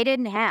 they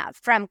didn't have,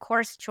 from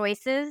course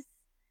choices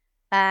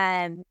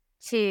um,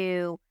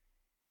 to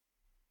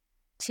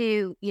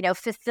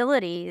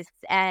facilities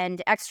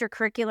and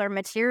extracurricular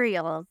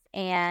materials.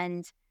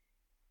 And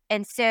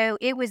so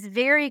it was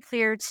very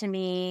clear to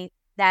me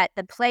that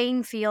the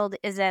playing field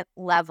isn't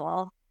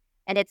level.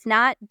 And it's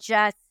not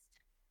just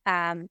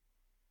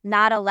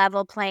not a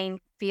level playing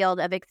field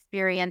of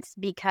experience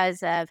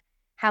because of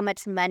how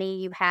much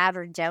money you have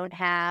or don't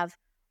have,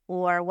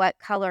 or what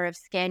color of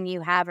skin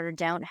you have or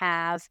don't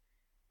have,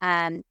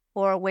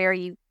 or where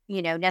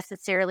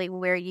necessarily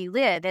where you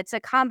live. It's a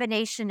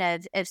combination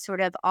of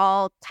sort of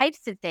all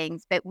types of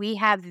things, but we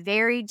have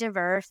very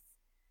diverse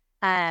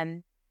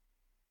um,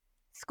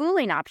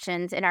 schooling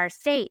options in our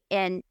state.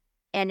 And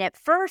at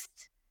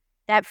first,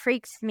 that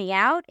freaks me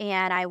out,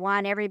 and I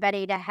want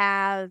everybody to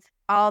have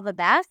all the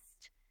best.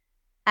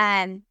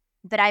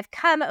 But I've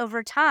come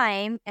over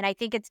time, and I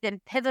think it's been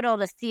pivotal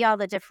to see all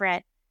the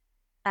different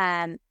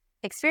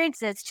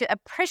experiences to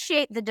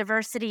appreciate the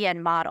diversity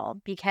in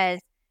model, because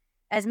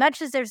as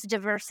much as there's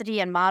diversity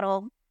in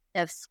model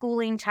of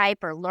schooling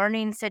type or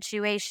learning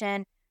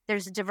situation,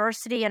 there's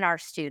diversity in our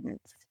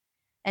students.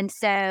 And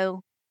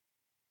so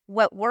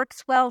what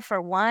works well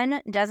for one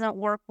doesn't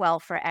work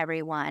well for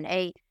everyone.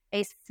 A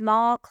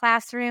small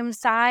classroom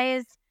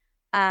size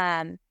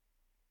may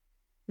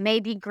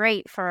be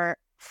great for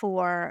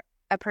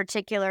a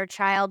particular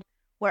child,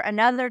 where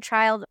another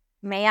child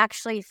may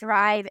actually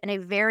thrive in a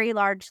very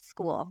large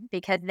school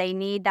because they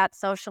need that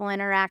social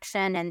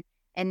interaction,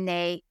 and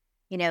they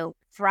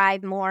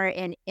thrive more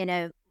in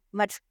a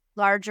much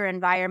larger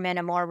environment,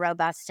 a more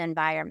robust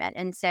environment.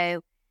 And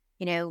so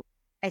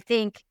I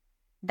think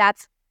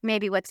that's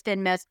maybe what's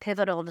been most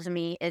pivotal to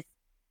me is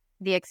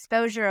the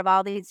exposure of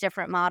all these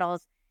different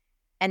models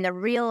and the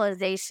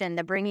realization,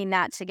 the bringing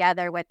that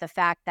together with the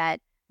fact that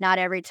not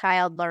every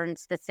child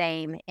learns the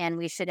same, and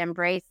we should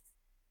embrace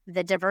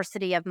the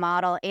diversity of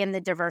model and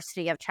the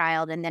diversity of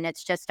child. And then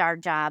it's just our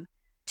job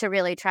to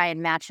really try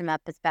and match them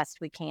up as best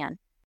we can.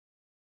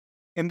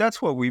 And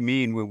that's what we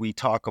mean when we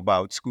talk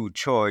about school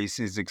choice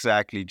is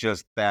exactly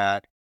just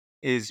that,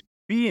 is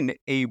being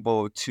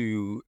able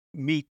to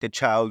meet the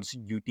child's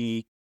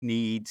unique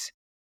needs,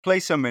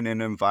 place them in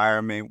an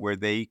environment where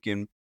they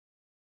can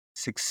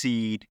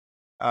succeed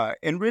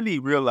and really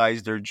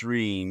realize their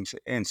dreams.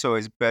 And so,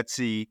 as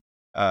Betsy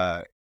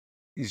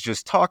is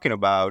just talking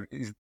about,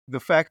 is the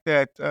fact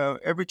that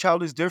every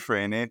child is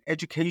different and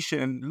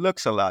education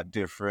looks a lot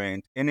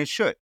different, and it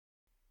should.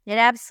 It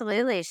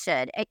absolutely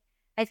should.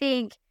 I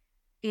think,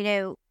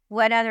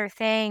 one other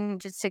thing,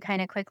 just to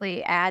kind of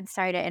quickly add,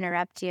 sorry to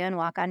interrupt you and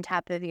walk on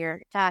top of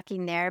your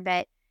talking there,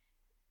 but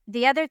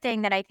the other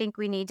thing that I think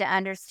we need to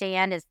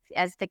understand is,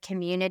 as the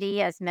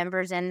community, as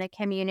members in the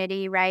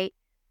community, right,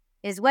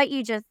 is what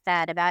you just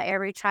said about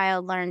every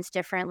child learns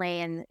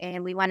differently,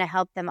 and we want to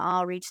help them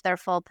all reach their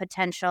full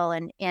potential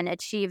and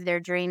achieve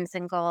their dreams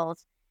and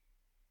goals.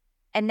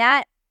 And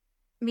that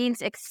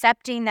means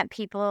accepting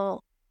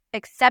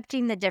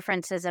the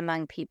differences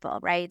among people,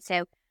 right?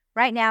 So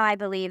right now, I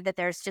believe that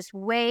there's just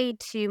way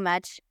too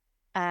much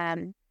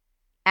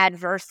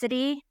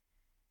adversity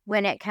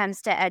when it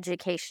comes to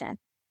education.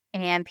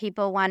 And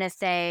people want to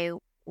say,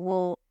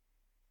 well,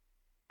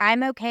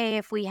 I'm okay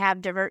if we have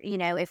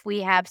if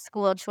we have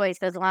school choice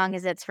as long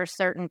as it's for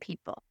certain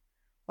people.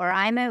 Or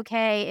I'm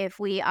okay if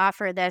we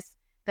offer this,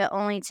 but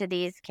only to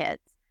these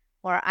kids.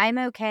 Or I'm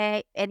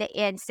okay.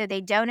 And so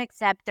they don't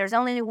accept, there's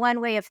only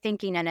one way of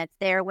thinking, and it's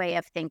their way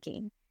of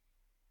thinking.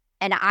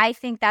 And I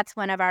think that's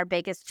one of our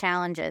biggest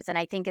challenges. And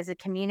I think as a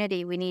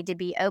community, we need to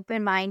be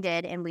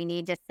open-minded, and we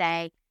need to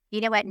say, you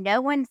know what,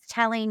 no one's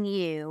telling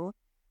you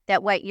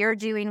that what you're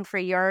doing for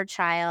your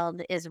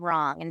child is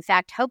wrong. In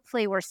fact,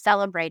 hopefully we're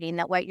celebrating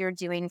that what you're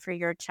doing for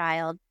your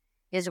child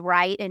is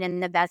right and in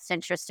the best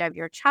interest of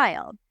your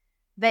child.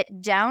 but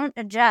don't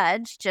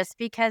judge just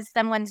because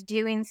someone's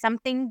doing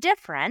something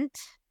different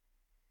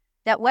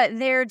that what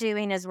they're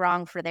doing is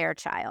wrong for their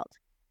child.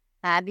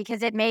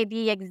 Because it may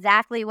be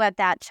exactly what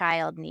that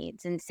child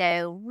needs. And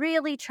so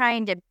really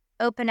trying to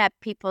open up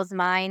people's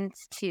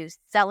minds to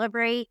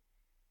celebrate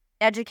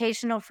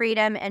educational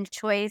freedom and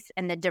choice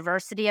and the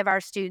diversity of our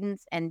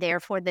students, and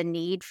therefore the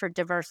need for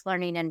diverse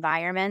learning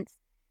environments,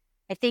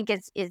 I think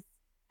is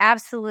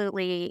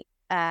absolutely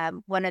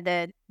one of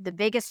the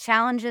biggest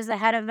challenges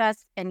ahead of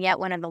us, and yet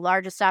one of the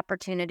largest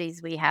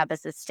opportunities we have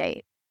as a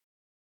state.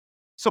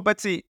 So,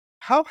 Betsy,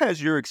 how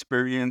has your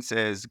experience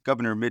as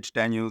Governor Mitch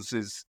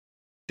Daniels'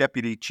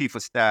 Deputy Chief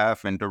of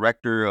Staff and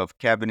Director of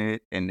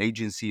Cabinet and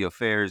Agency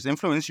Affairs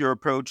influenced your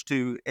approach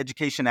to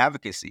education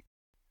advocacy?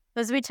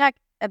 As we talked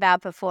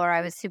about before,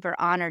 I was super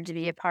honored to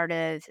be a part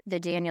of the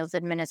Daniels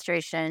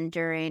administration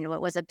during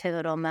what was a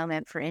pivotal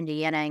moment for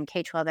Indiana in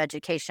K-12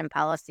 education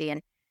policy.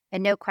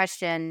 And no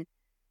question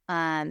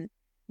that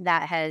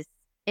has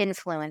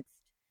influenced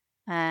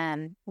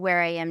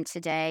where I am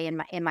today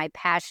and my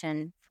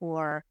passion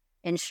for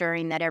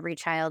ensuring that every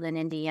child in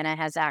Indiana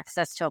has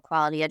access to a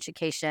quality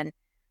education,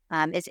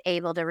 is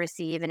able to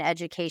receive an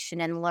education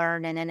and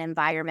learn in an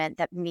environment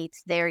that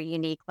meets their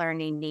unique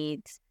learning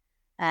needs.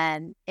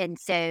 And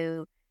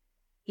so,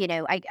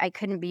 I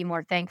couldn't be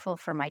more thankful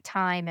for my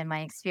time and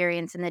my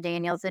experience in the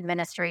Daniels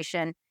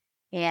administration,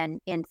 and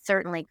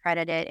certainly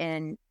credit it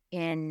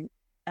in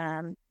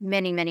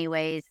many, many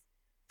ways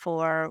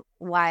for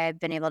why I've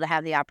been able to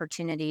have the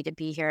opportunity to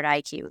be here at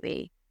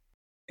IQE.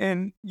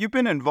 And you've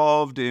been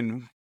involved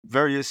in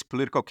various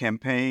political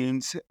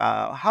campaigns.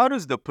 How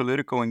does the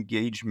political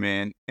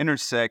engagement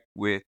intersect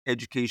with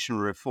education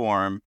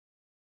reform?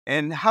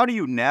 And how do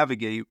you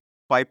navigate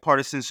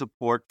bipartisan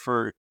support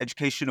for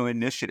educational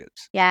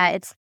initiatives? Yeah,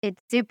 it's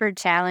super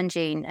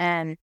challenging.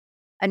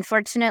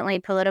 Unfortunately,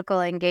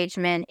 political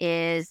engagement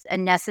is a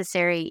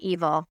necessary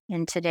evil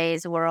in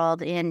today's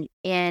world in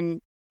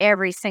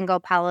every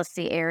single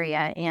policy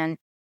area, and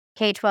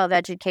K-12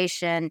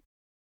 education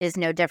is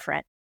no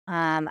different.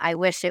 I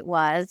wish it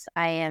was.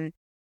 I am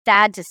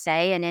sad to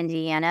say in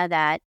Indiana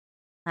that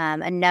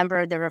a number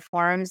of the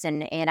reforms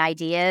and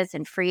ideas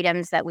and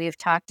freedoms that we've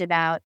talked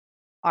about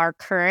are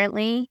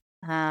currently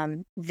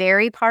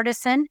very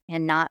partisan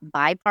and not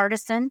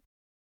bipartisan.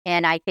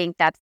 And I think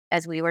that's,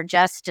 as we were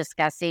just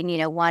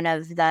discussing, one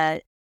of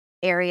the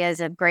areas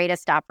of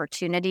greatest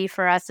opportunity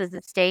for us as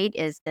a state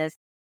is this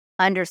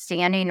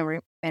understanding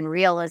and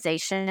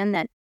realization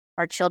that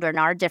our children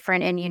are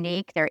different and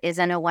unique. There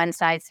isn't a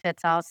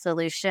one-size-fits-all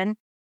solution.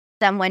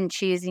 Someone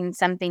choosing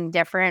something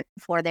different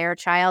for their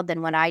child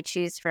than what I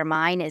choose for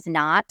mine is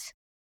not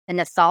an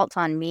assault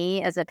on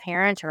me as a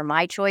parent or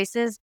my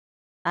choices,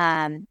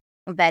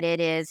 but it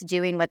is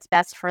doing what's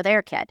best for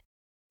their kid.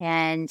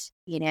 And,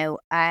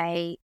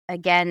 I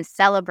again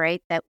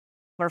celebrate that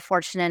we're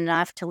fortunate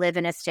enough to live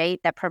in a state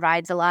that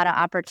provides a lot of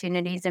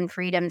opportunities and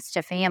freedoms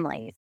to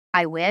families.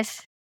 I wish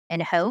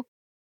and hope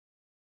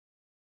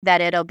that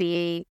it'll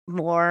be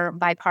more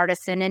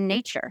bipartisan in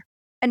nature.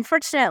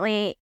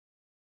 Unfortunately,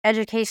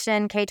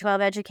 education, K-12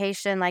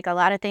 education, like a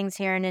lot of things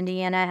here in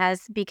Indiana,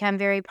 has become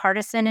very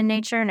partisan in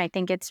nature, and I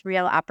think it's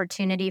real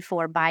opportunity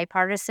for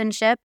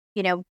bipartisanship.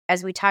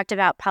 As we talked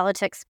about,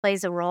 politics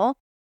plays a role,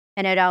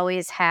 and it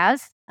always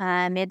has.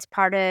 It's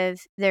part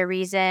of the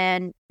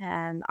reason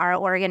our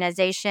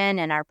organization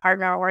and our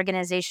partner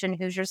organization,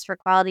 Hoosiers for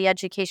Quality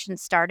Education,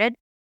 started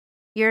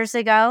years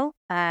ago,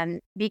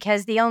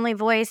 because the only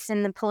voice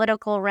in the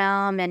political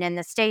realm and in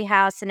the state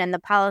house and in the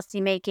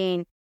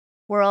policymaking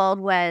world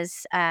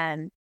was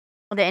the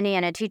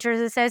Indiana Teachers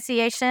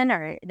Association,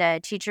 or the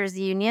Teachers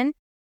Union,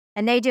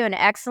 and they do an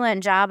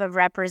excellent job of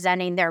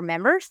representing their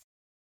members,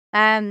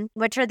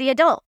 which are the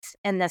adults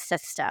in the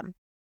system.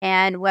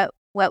 And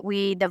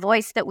the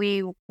voice that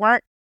we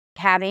weren't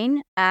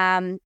having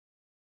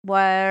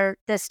were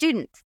the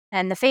students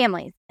and the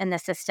families in the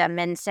system.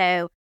 And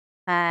so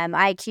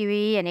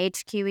IQE and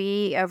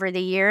HQE over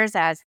the years,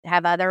 as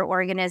have other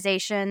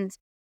organizations,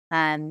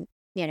 the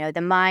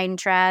Mind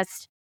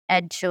Trust,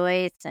 Ed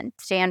Choice, and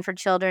Stand for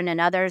Children, and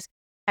others,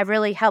 have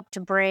really helped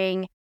to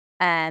bring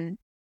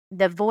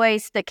the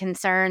voice, the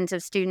concerns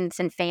of students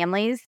and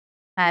families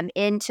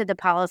into the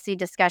policy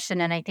discussion.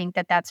 And I think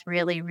that that's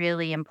really,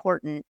 really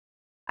important.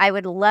 I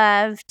would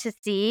love to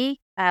see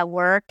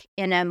work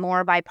in a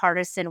more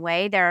bipartisan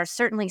way. There are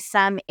certainly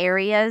some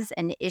areas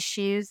and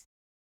issues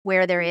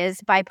where there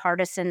is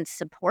bipartisan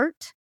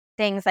support.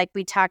 Things like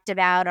we talked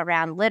about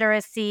around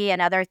literacy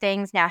and other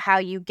things. Now, how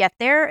you get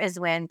there is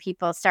when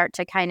people start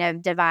to kind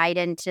of divide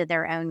into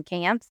their own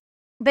camps.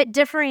 But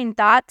differing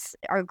thoughts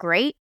are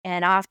great,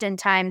 and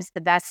oftentimes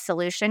the best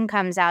solution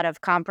comes out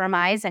of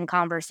compromise and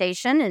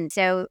conversation. And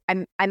so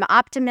I'm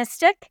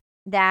optimistic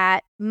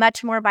that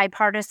much more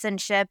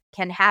bipartisanship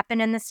can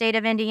happen in the state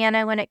of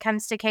Indiana when it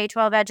comes to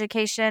K-12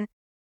 education,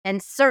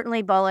 and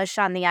certainly bullish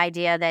on the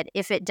idea that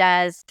if it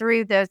does,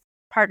 through those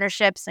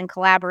partnerships and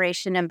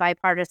collaboration and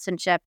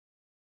bipartisanship,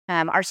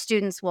 our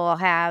students will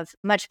have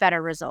much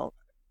better results.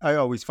 I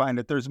always find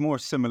that there's more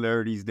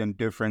similarities than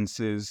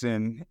differences,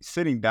 and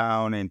sitting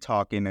down and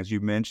talking, as you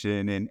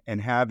mentioned,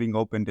 and having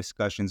open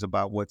discussions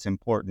about what's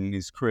important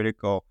is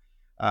critical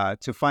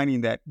to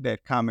finding that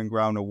common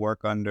ground to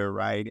work under,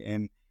 right?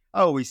 And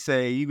I always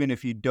say, even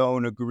if you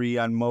don't agree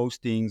on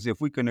most things,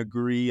 if we can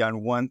agree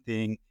on one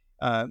thing,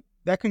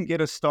 that can get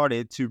us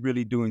started to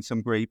really doing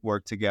some great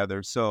work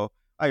together. So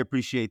I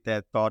appreciate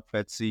that thought,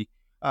 Betsy.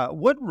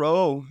 What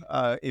role,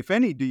 if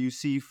any, do you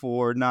see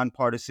for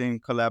nonpartisan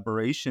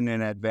collaboration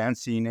in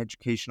advancing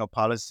educational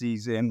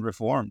policies and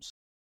reforms?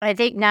 I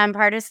think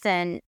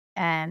nonpartisan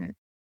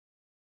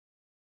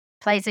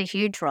plays a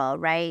huge role,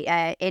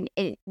 right?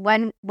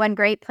 One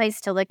great place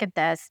to look at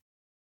this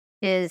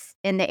is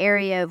in the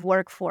area of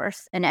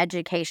workforce and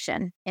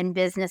education, in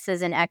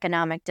businesses and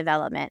economic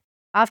development.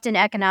 Often,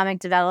 economic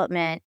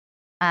development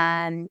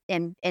in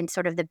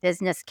sort of the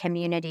business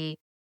community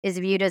is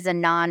viewed as a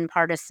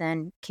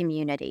nonpartisan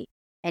community,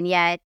 and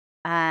yet,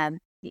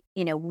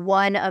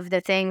 one of the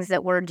things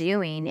that we're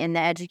doing in the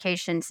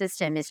education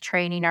system is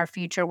training our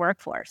future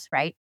workforce,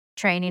 right?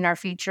 Training our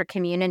future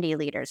community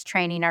leaders,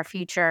 training our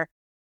future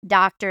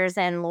doctors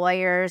and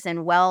lawyers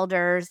and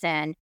welders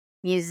and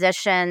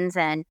musicians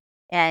and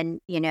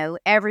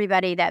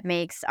everybody that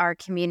makes our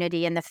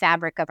community and the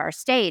fabric of our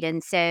state.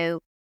 And so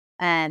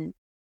um,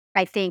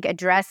 I think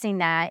addressing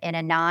that in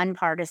a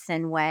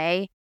nonpartisan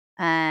way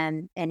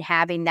and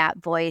having that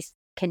voice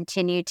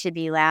continue to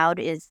be loud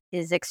is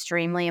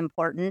extremely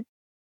important.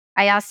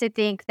 I also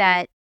think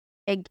that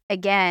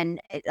again,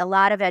 a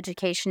lot of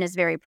education is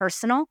very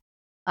personal.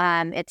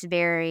 It's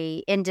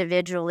very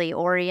individually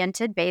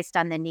oriented based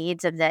on the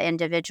needs of the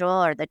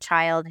individual or the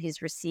child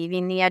who's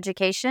receiving the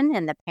education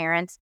and the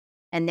parents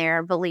and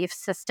their belief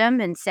system.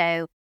 And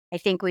so I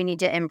think we need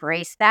to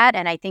embrace that.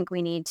 And I think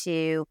we need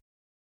to,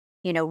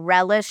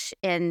 relish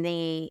in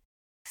the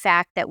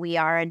fact that we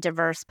are a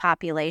diverse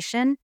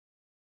population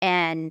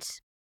and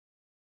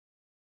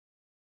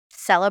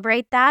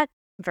celebrate that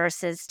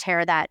versus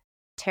tear that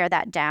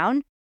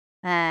down.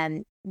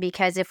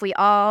 Because if we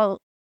all,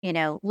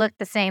 looked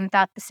the same,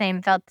 thought the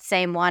same, felt the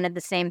same, wanted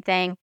the same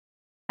thing,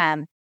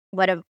 um,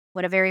 what a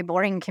very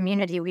boring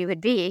community we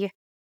would be.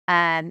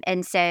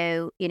 And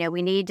so,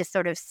 we need to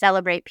sort of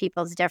celebrate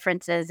people's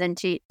differences. And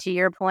to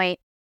your point,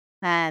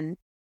 um,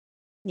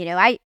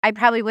 I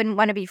probably wouldn't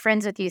want to be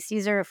friends with you,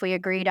 Caesar, if we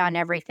agreed on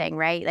everything,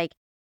 right? Like,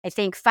 I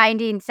think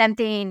finding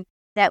something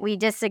that we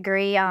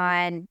disagree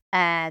on,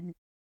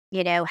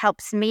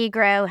 helps me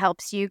grow,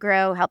 helps you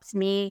grow, helps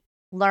me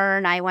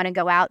learn. I want to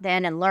go out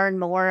then and learn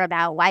more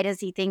about why does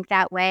he think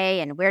that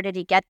way and where did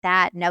he get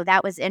that? No,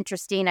 that was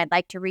interesting. I'd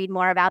like to read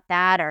more about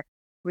that or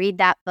read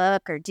that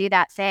book or do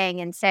that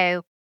thing. And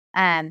so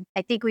I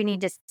think we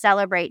need to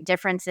celebrate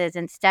differences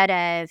instead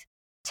of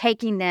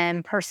taking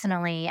them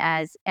personally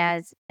as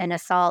an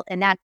assault.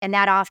 And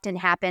that often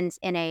happens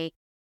in a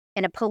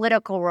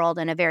political world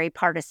in a very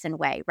partisan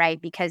way, right?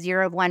 Because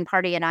you're of one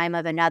party and I'm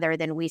of another,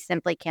 then we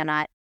simply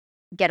cannot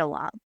get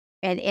along.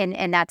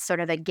 And that's sort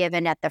of a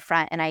given at the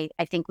front. And I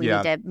think we need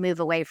Yeah, to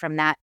move away from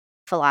that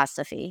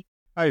philosophy.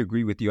 I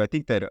agree with you. I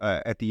think that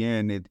at the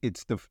end,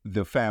 it's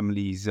the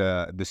families,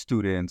 the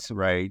students,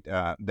 right,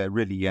 that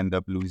really end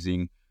up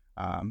losing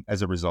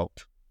as a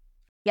result.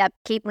 Yep.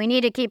 We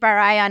need to keep our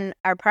eye on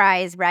our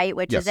prize, right?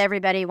 Which is Yes.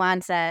 everybody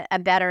wants a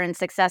better and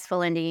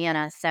successful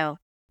Indiana. So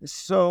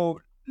So,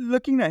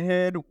 looking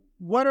ahead,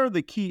 what are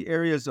the key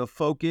areas of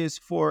focus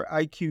for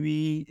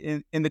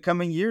IQE in the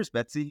coming years,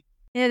 Betsy?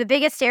 the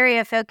biggest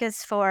area of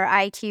focus for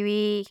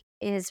IQE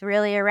is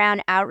really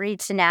around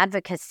outreach and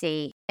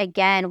advocacy.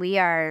 Again, we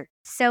are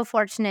so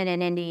fortunate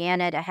in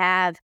Indiana to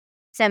have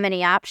so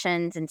many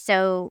options and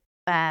so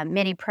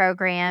many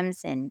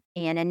programs and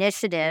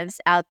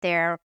initiatives out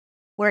there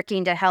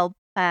working to help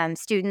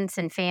students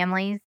and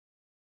families.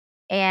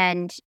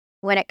 And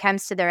when it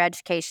comes to their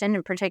education,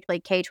 and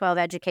particularly K 12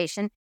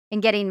 education,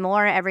 and getting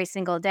more every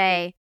single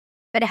day,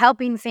 but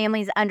helping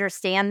families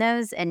understand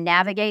those and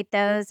navigate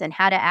those and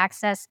how to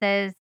access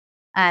those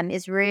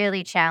is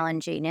really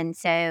challenging. And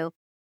so,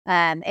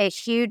 a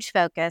huge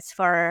focus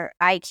for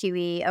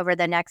IQE over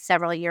the next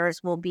several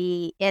years will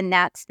be in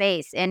that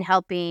space, in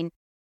helping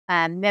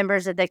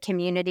members of the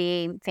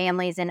community,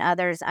 families, and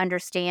others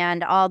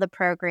understand all the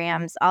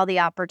programs, all the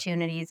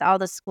opportunities, all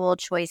the school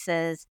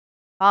choices,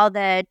 all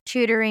the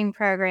tutoring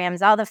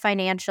programs, all the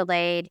financial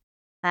aid,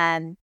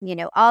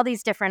 all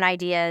these different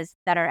ideas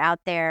that are out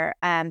there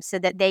so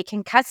that they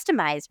can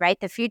customize, right?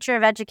 The future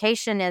of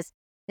education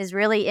is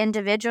really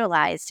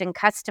individualized and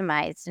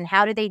customized. And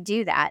how do they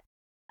do that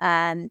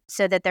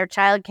so that their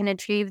child can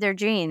achieve their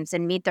dreams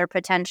and meet their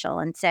potential?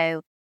 And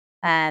so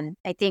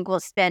I think we'll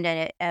spend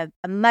a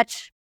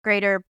much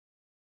greater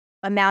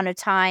amount of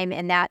time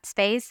in that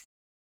space.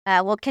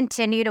 We'll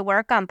continue to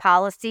work on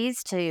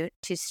policies to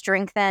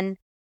strengthen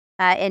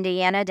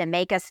Indiana, to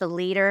make us a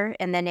leader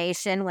in the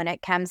nation when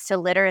it comes to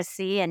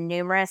literacy and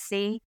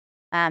numeracy,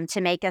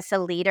 to make us a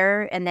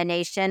leader in the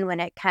nation when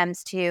it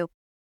comes to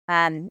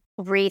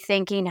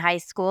rethinking high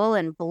school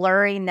and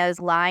blurring those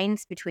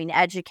lines between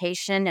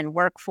education and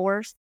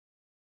workforce.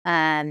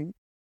 Um,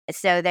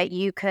 so that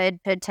you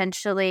could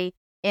potentially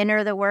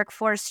enter the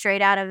workforce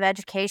straight out of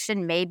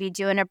education, maybe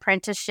do an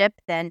apprenticeship,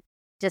 then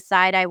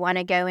decide I want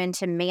to go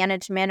into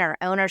management or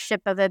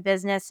ownership of a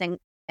business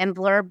and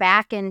blur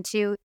back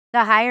into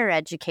the higher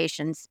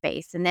education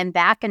space and then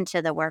back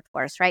into the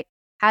workforce, right?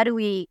 How do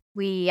we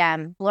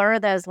blur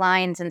those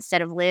lines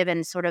instead of live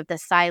in sort of the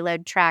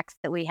siloed tracks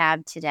that we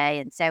have today?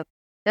 And so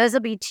those will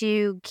be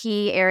two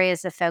key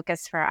areas of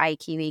focus for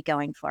IQE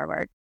going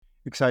forward.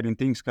 Exciting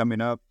things coming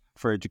up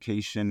for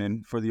education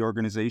and for the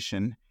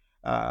organization.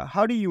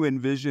 How do you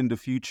envision the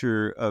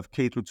future of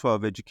K through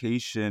 12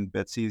 education,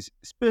 Betsy,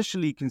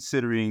 especially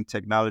considering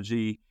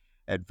technology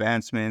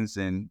advancements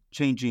and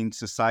changing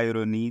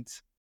societal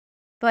needs?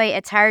 Boy,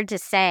 it's hard to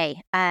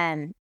say.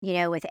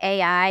 With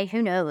AI,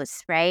 who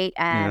knows, right?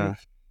 Yeah.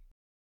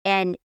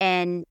 And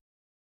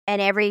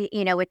every,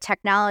 with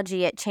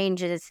technology, it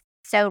changes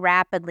so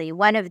rapidly.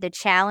 One of the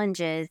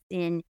challenges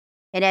in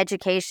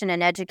education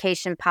and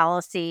education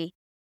policy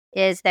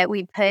is that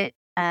we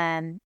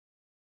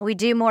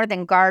do more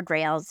than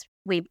guardrails.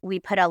 We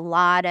put a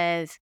lot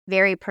of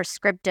very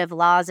prescriptive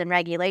laws and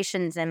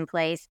regulations in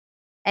place.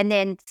 And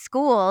then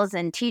schools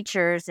and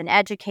teachers and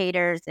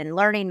educators and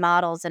learning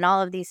models and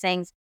all of these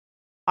things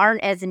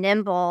aren't as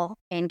nimble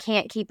and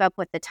can't keep up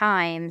with the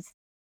times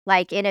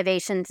like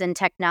innovations in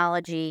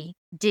technology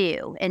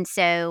do. And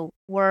so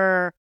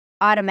we're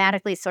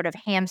automatically sort of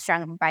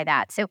hamstrung by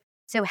that.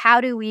 So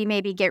how do we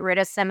maybe get rid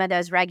of some of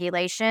those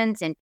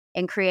regulations and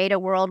create a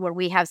world where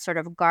we have sort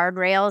of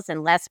guardrails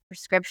and less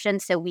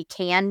prescriptions so we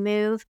can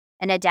move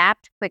and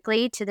adapt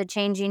quickly to the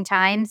changing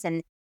times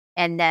and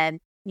the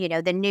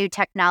new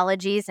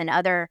technologies and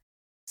other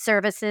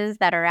services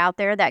that are out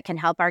there that can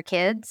help our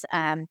kids?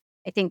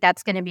 I think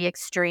that's going to be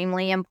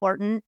extremely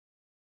important.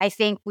 I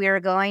think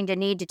we're going to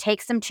need to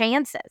take some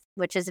chances,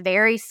 which is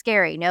very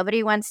scary.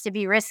 Nobody wants to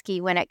be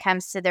risky when it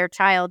comes to their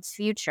child's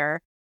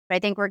future. But I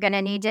think we're going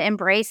to need to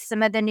embrace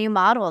some of the new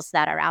models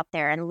that are out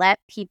there and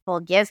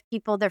give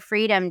people the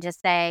freedom to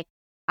say,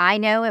 I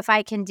know if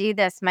I can do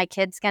this, my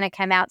kid's going to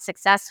come out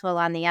successful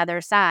on the other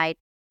side.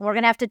 We're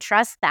going to have to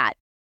trust that.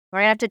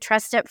 We're going to have to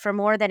trust it for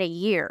more than a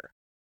year.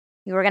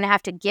 We're going to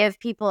have to give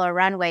people a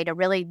runway to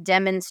really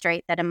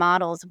demonstrate that a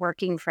model is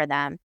working for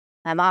them.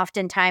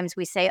 Oftentimes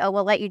we say, oh,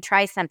 we'll let you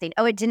try something.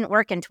 Oh, it didn't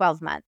work in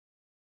 12 months.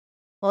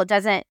 Well,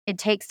 it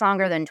takes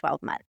longer than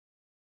 12 months.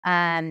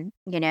 And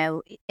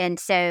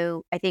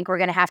so I think we're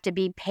going to have to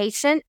be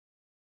patient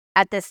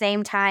at the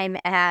same time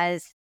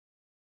as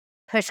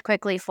push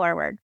quickly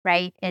forward,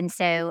 right? And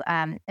so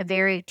a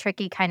very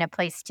tricky kind of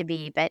place to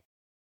be, but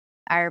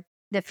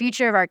the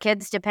future of our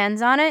kids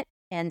depends on it.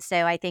 And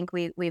so I think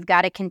we've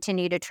got to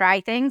continue to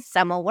try things.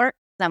 Some will work,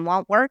 some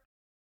won't work.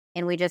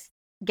 And we just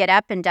get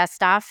up and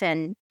dust off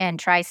and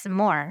try some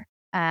more.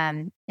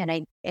 And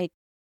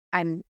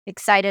I'm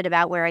excited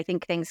about where I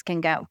think things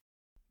can go.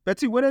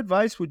 Betsy, what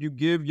advice would you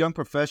give young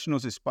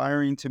professionals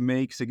aspiring to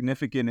make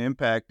significant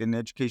impact in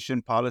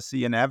education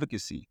policy and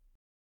advocacy?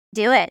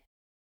 Do it.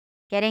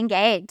 Get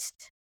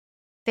engaged.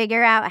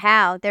 Figure out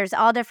how. There's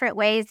all different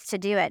ways to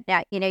do it.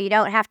 Now, you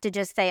don't have to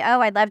just say,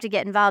 oh, I'd love to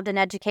get involved in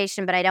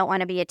education, but I don't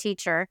want to be a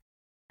teacher.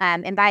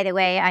 And by the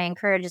way, I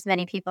encourage as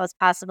many people as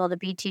possible to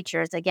be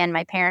teachers. Again,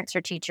 my parents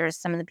are teachers.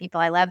 Some of the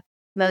people I love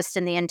most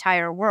in the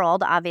entire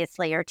world,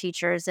 obviously, are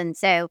teachers. And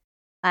so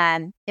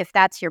if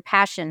that's your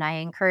passion, I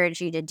encourage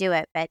you to do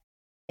it. But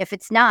if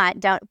it's not,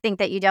 don't think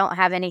that you don't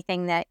have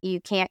anything that you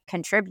can't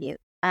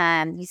contribute.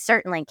 You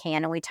certainly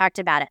can. And we talked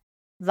about it.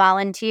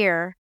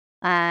 Volunteer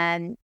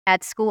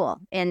at school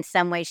in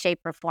some way, shape,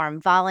 or form.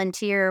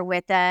 Volunteer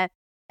with an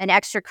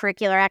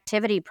extracurricular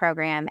activity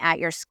program at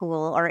your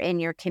school or in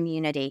your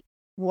community.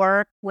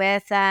 Work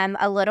with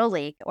a little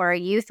league or a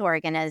youth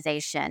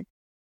organization.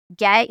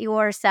 Get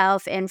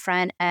yourself in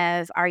front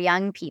of our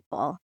young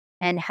people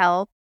and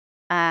help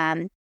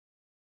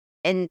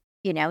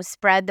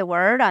spread the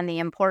word on the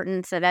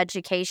importance of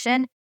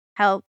education,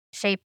 help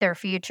shape their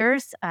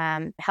futures,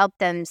 help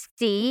them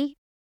see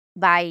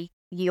by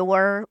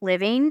your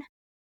living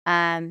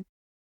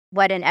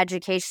what an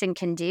education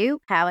can do,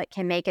 how it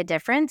can make a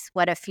difference,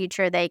 what a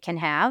future they can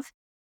have.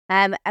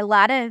 A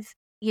lot of,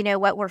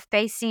 what we're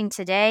facing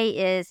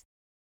today is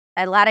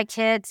a lot of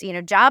kids,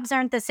 jobs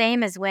aren't the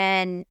same as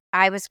when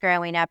I was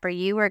growing up or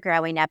you were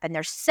growing up. And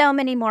there's so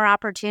many more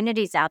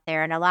opportunities out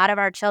there. And a lot of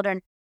our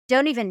children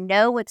don't even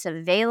know what's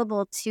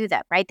available to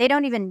them, right? They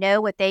don't even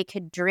know what they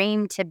could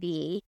dream to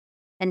be.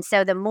 And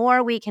so the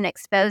more we can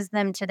expose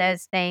them to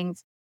those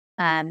things,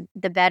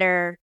 the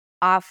better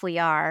off we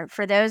are.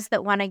 For those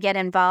that want to get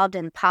involved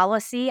in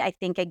policy, I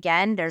think,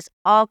 again, there's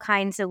all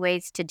kinds of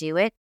ways to do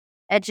it.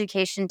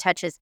 Education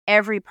touches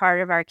every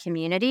part of our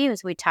community.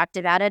 As we talked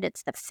about it,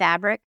 it's the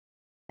fabric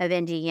of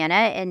Indiana.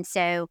 And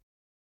so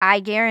I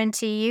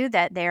guarantee you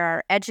that there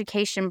are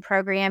education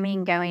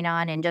programming going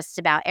on in just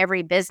about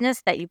every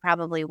business that you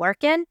probably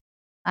work in,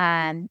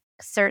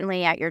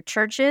 certainly at your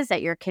churches,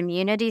 at your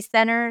community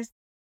centers,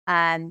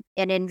 and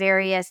in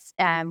various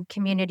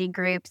community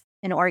groups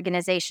and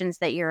organizations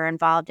that you're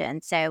involved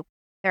in. So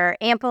There are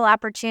ample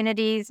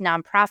opportunities,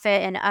 nonprofit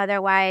and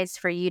otherwise,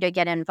 for you to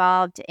get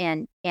involved,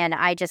 and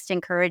I just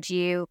encourage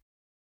you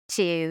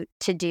to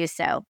do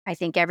so. I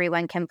think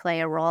everyone can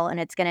play a role, and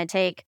it's going to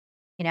take,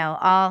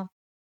 all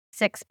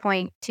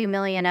 6.2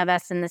 million of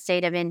us in the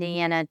state of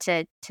Indiana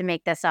to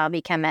make this all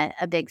become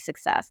a big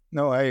success.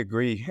 No, I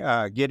agree.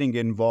 Getting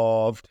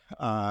involved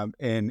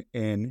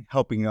and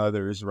helping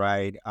others,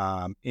 right,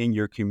 in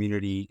your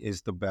community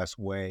is the best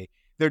way.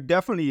 There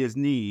definitely is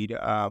need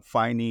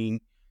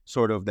finding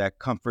sort of that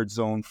comfort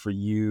zone for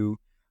you,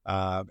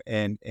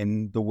 and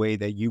the way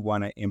that you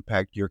want to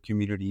impact your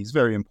community is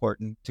very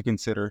important to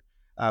consider.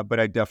 But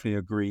I definitely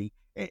agree.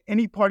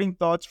 Any parting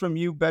thoughts from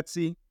you,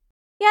 Betsy?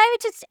 Yeah, I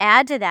would just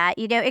add to that,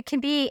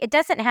 it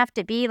doesn't have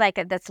to be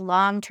like this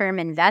long-term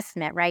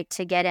investment, right,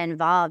 to get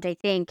involved. I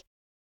think,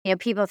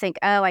 people think,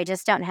 oh, I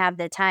just don't have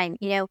the time.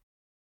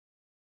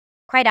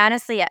 Quite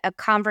honestly, a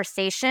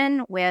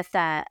conversation with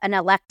an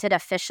elected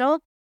official,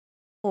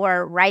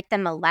 or write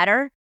them a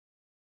letter.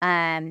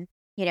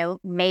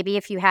 Maybe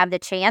if you have the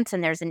chance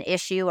and there's an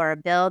issue or a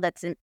bill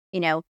that's,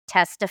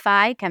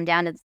 testify, come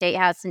down to the State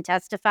House and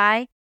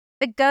testify.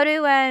 But go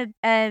to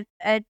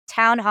a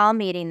town hall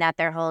meeting that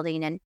they're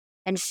holding,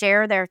 and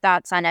share their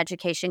thoughts on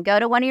education. Go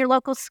to one of your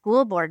local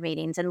school board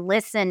meetings and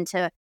listen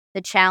to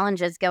the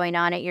challenges going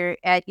on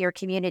at your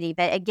community.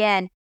 But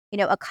again,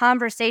 a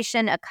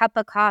conversation, a cup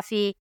of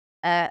coffee,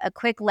 a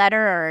quick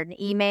letter or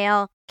an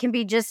email can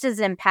be just as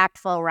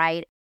impactful,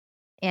 right?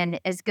 And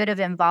as good of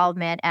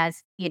involvement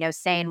as,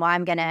 saying, well,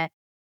 I'm going to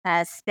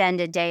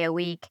spend a day a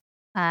week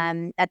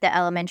at the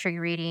elementary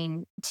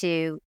reading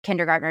to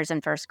kindergartners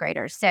and first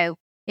graders. So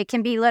it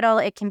can be little,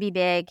 it can be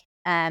big,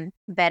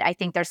 but I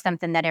think there's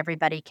something that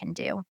everybody can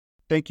do.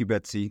 Thank you,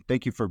 Betsy.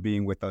 Thank you for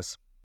being with us.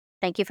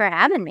 Thank you for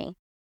having me.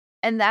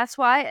 And that's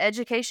why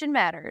education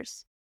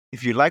matters.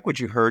 If you like what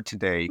you heard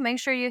today, Make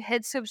sure you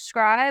hit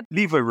subscribe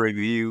leave a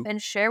review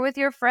and share with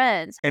your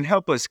friends and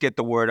help us get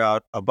the word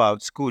out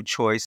about school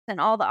choice. and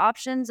all the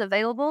options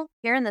available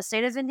here in the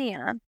state of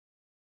Indiana.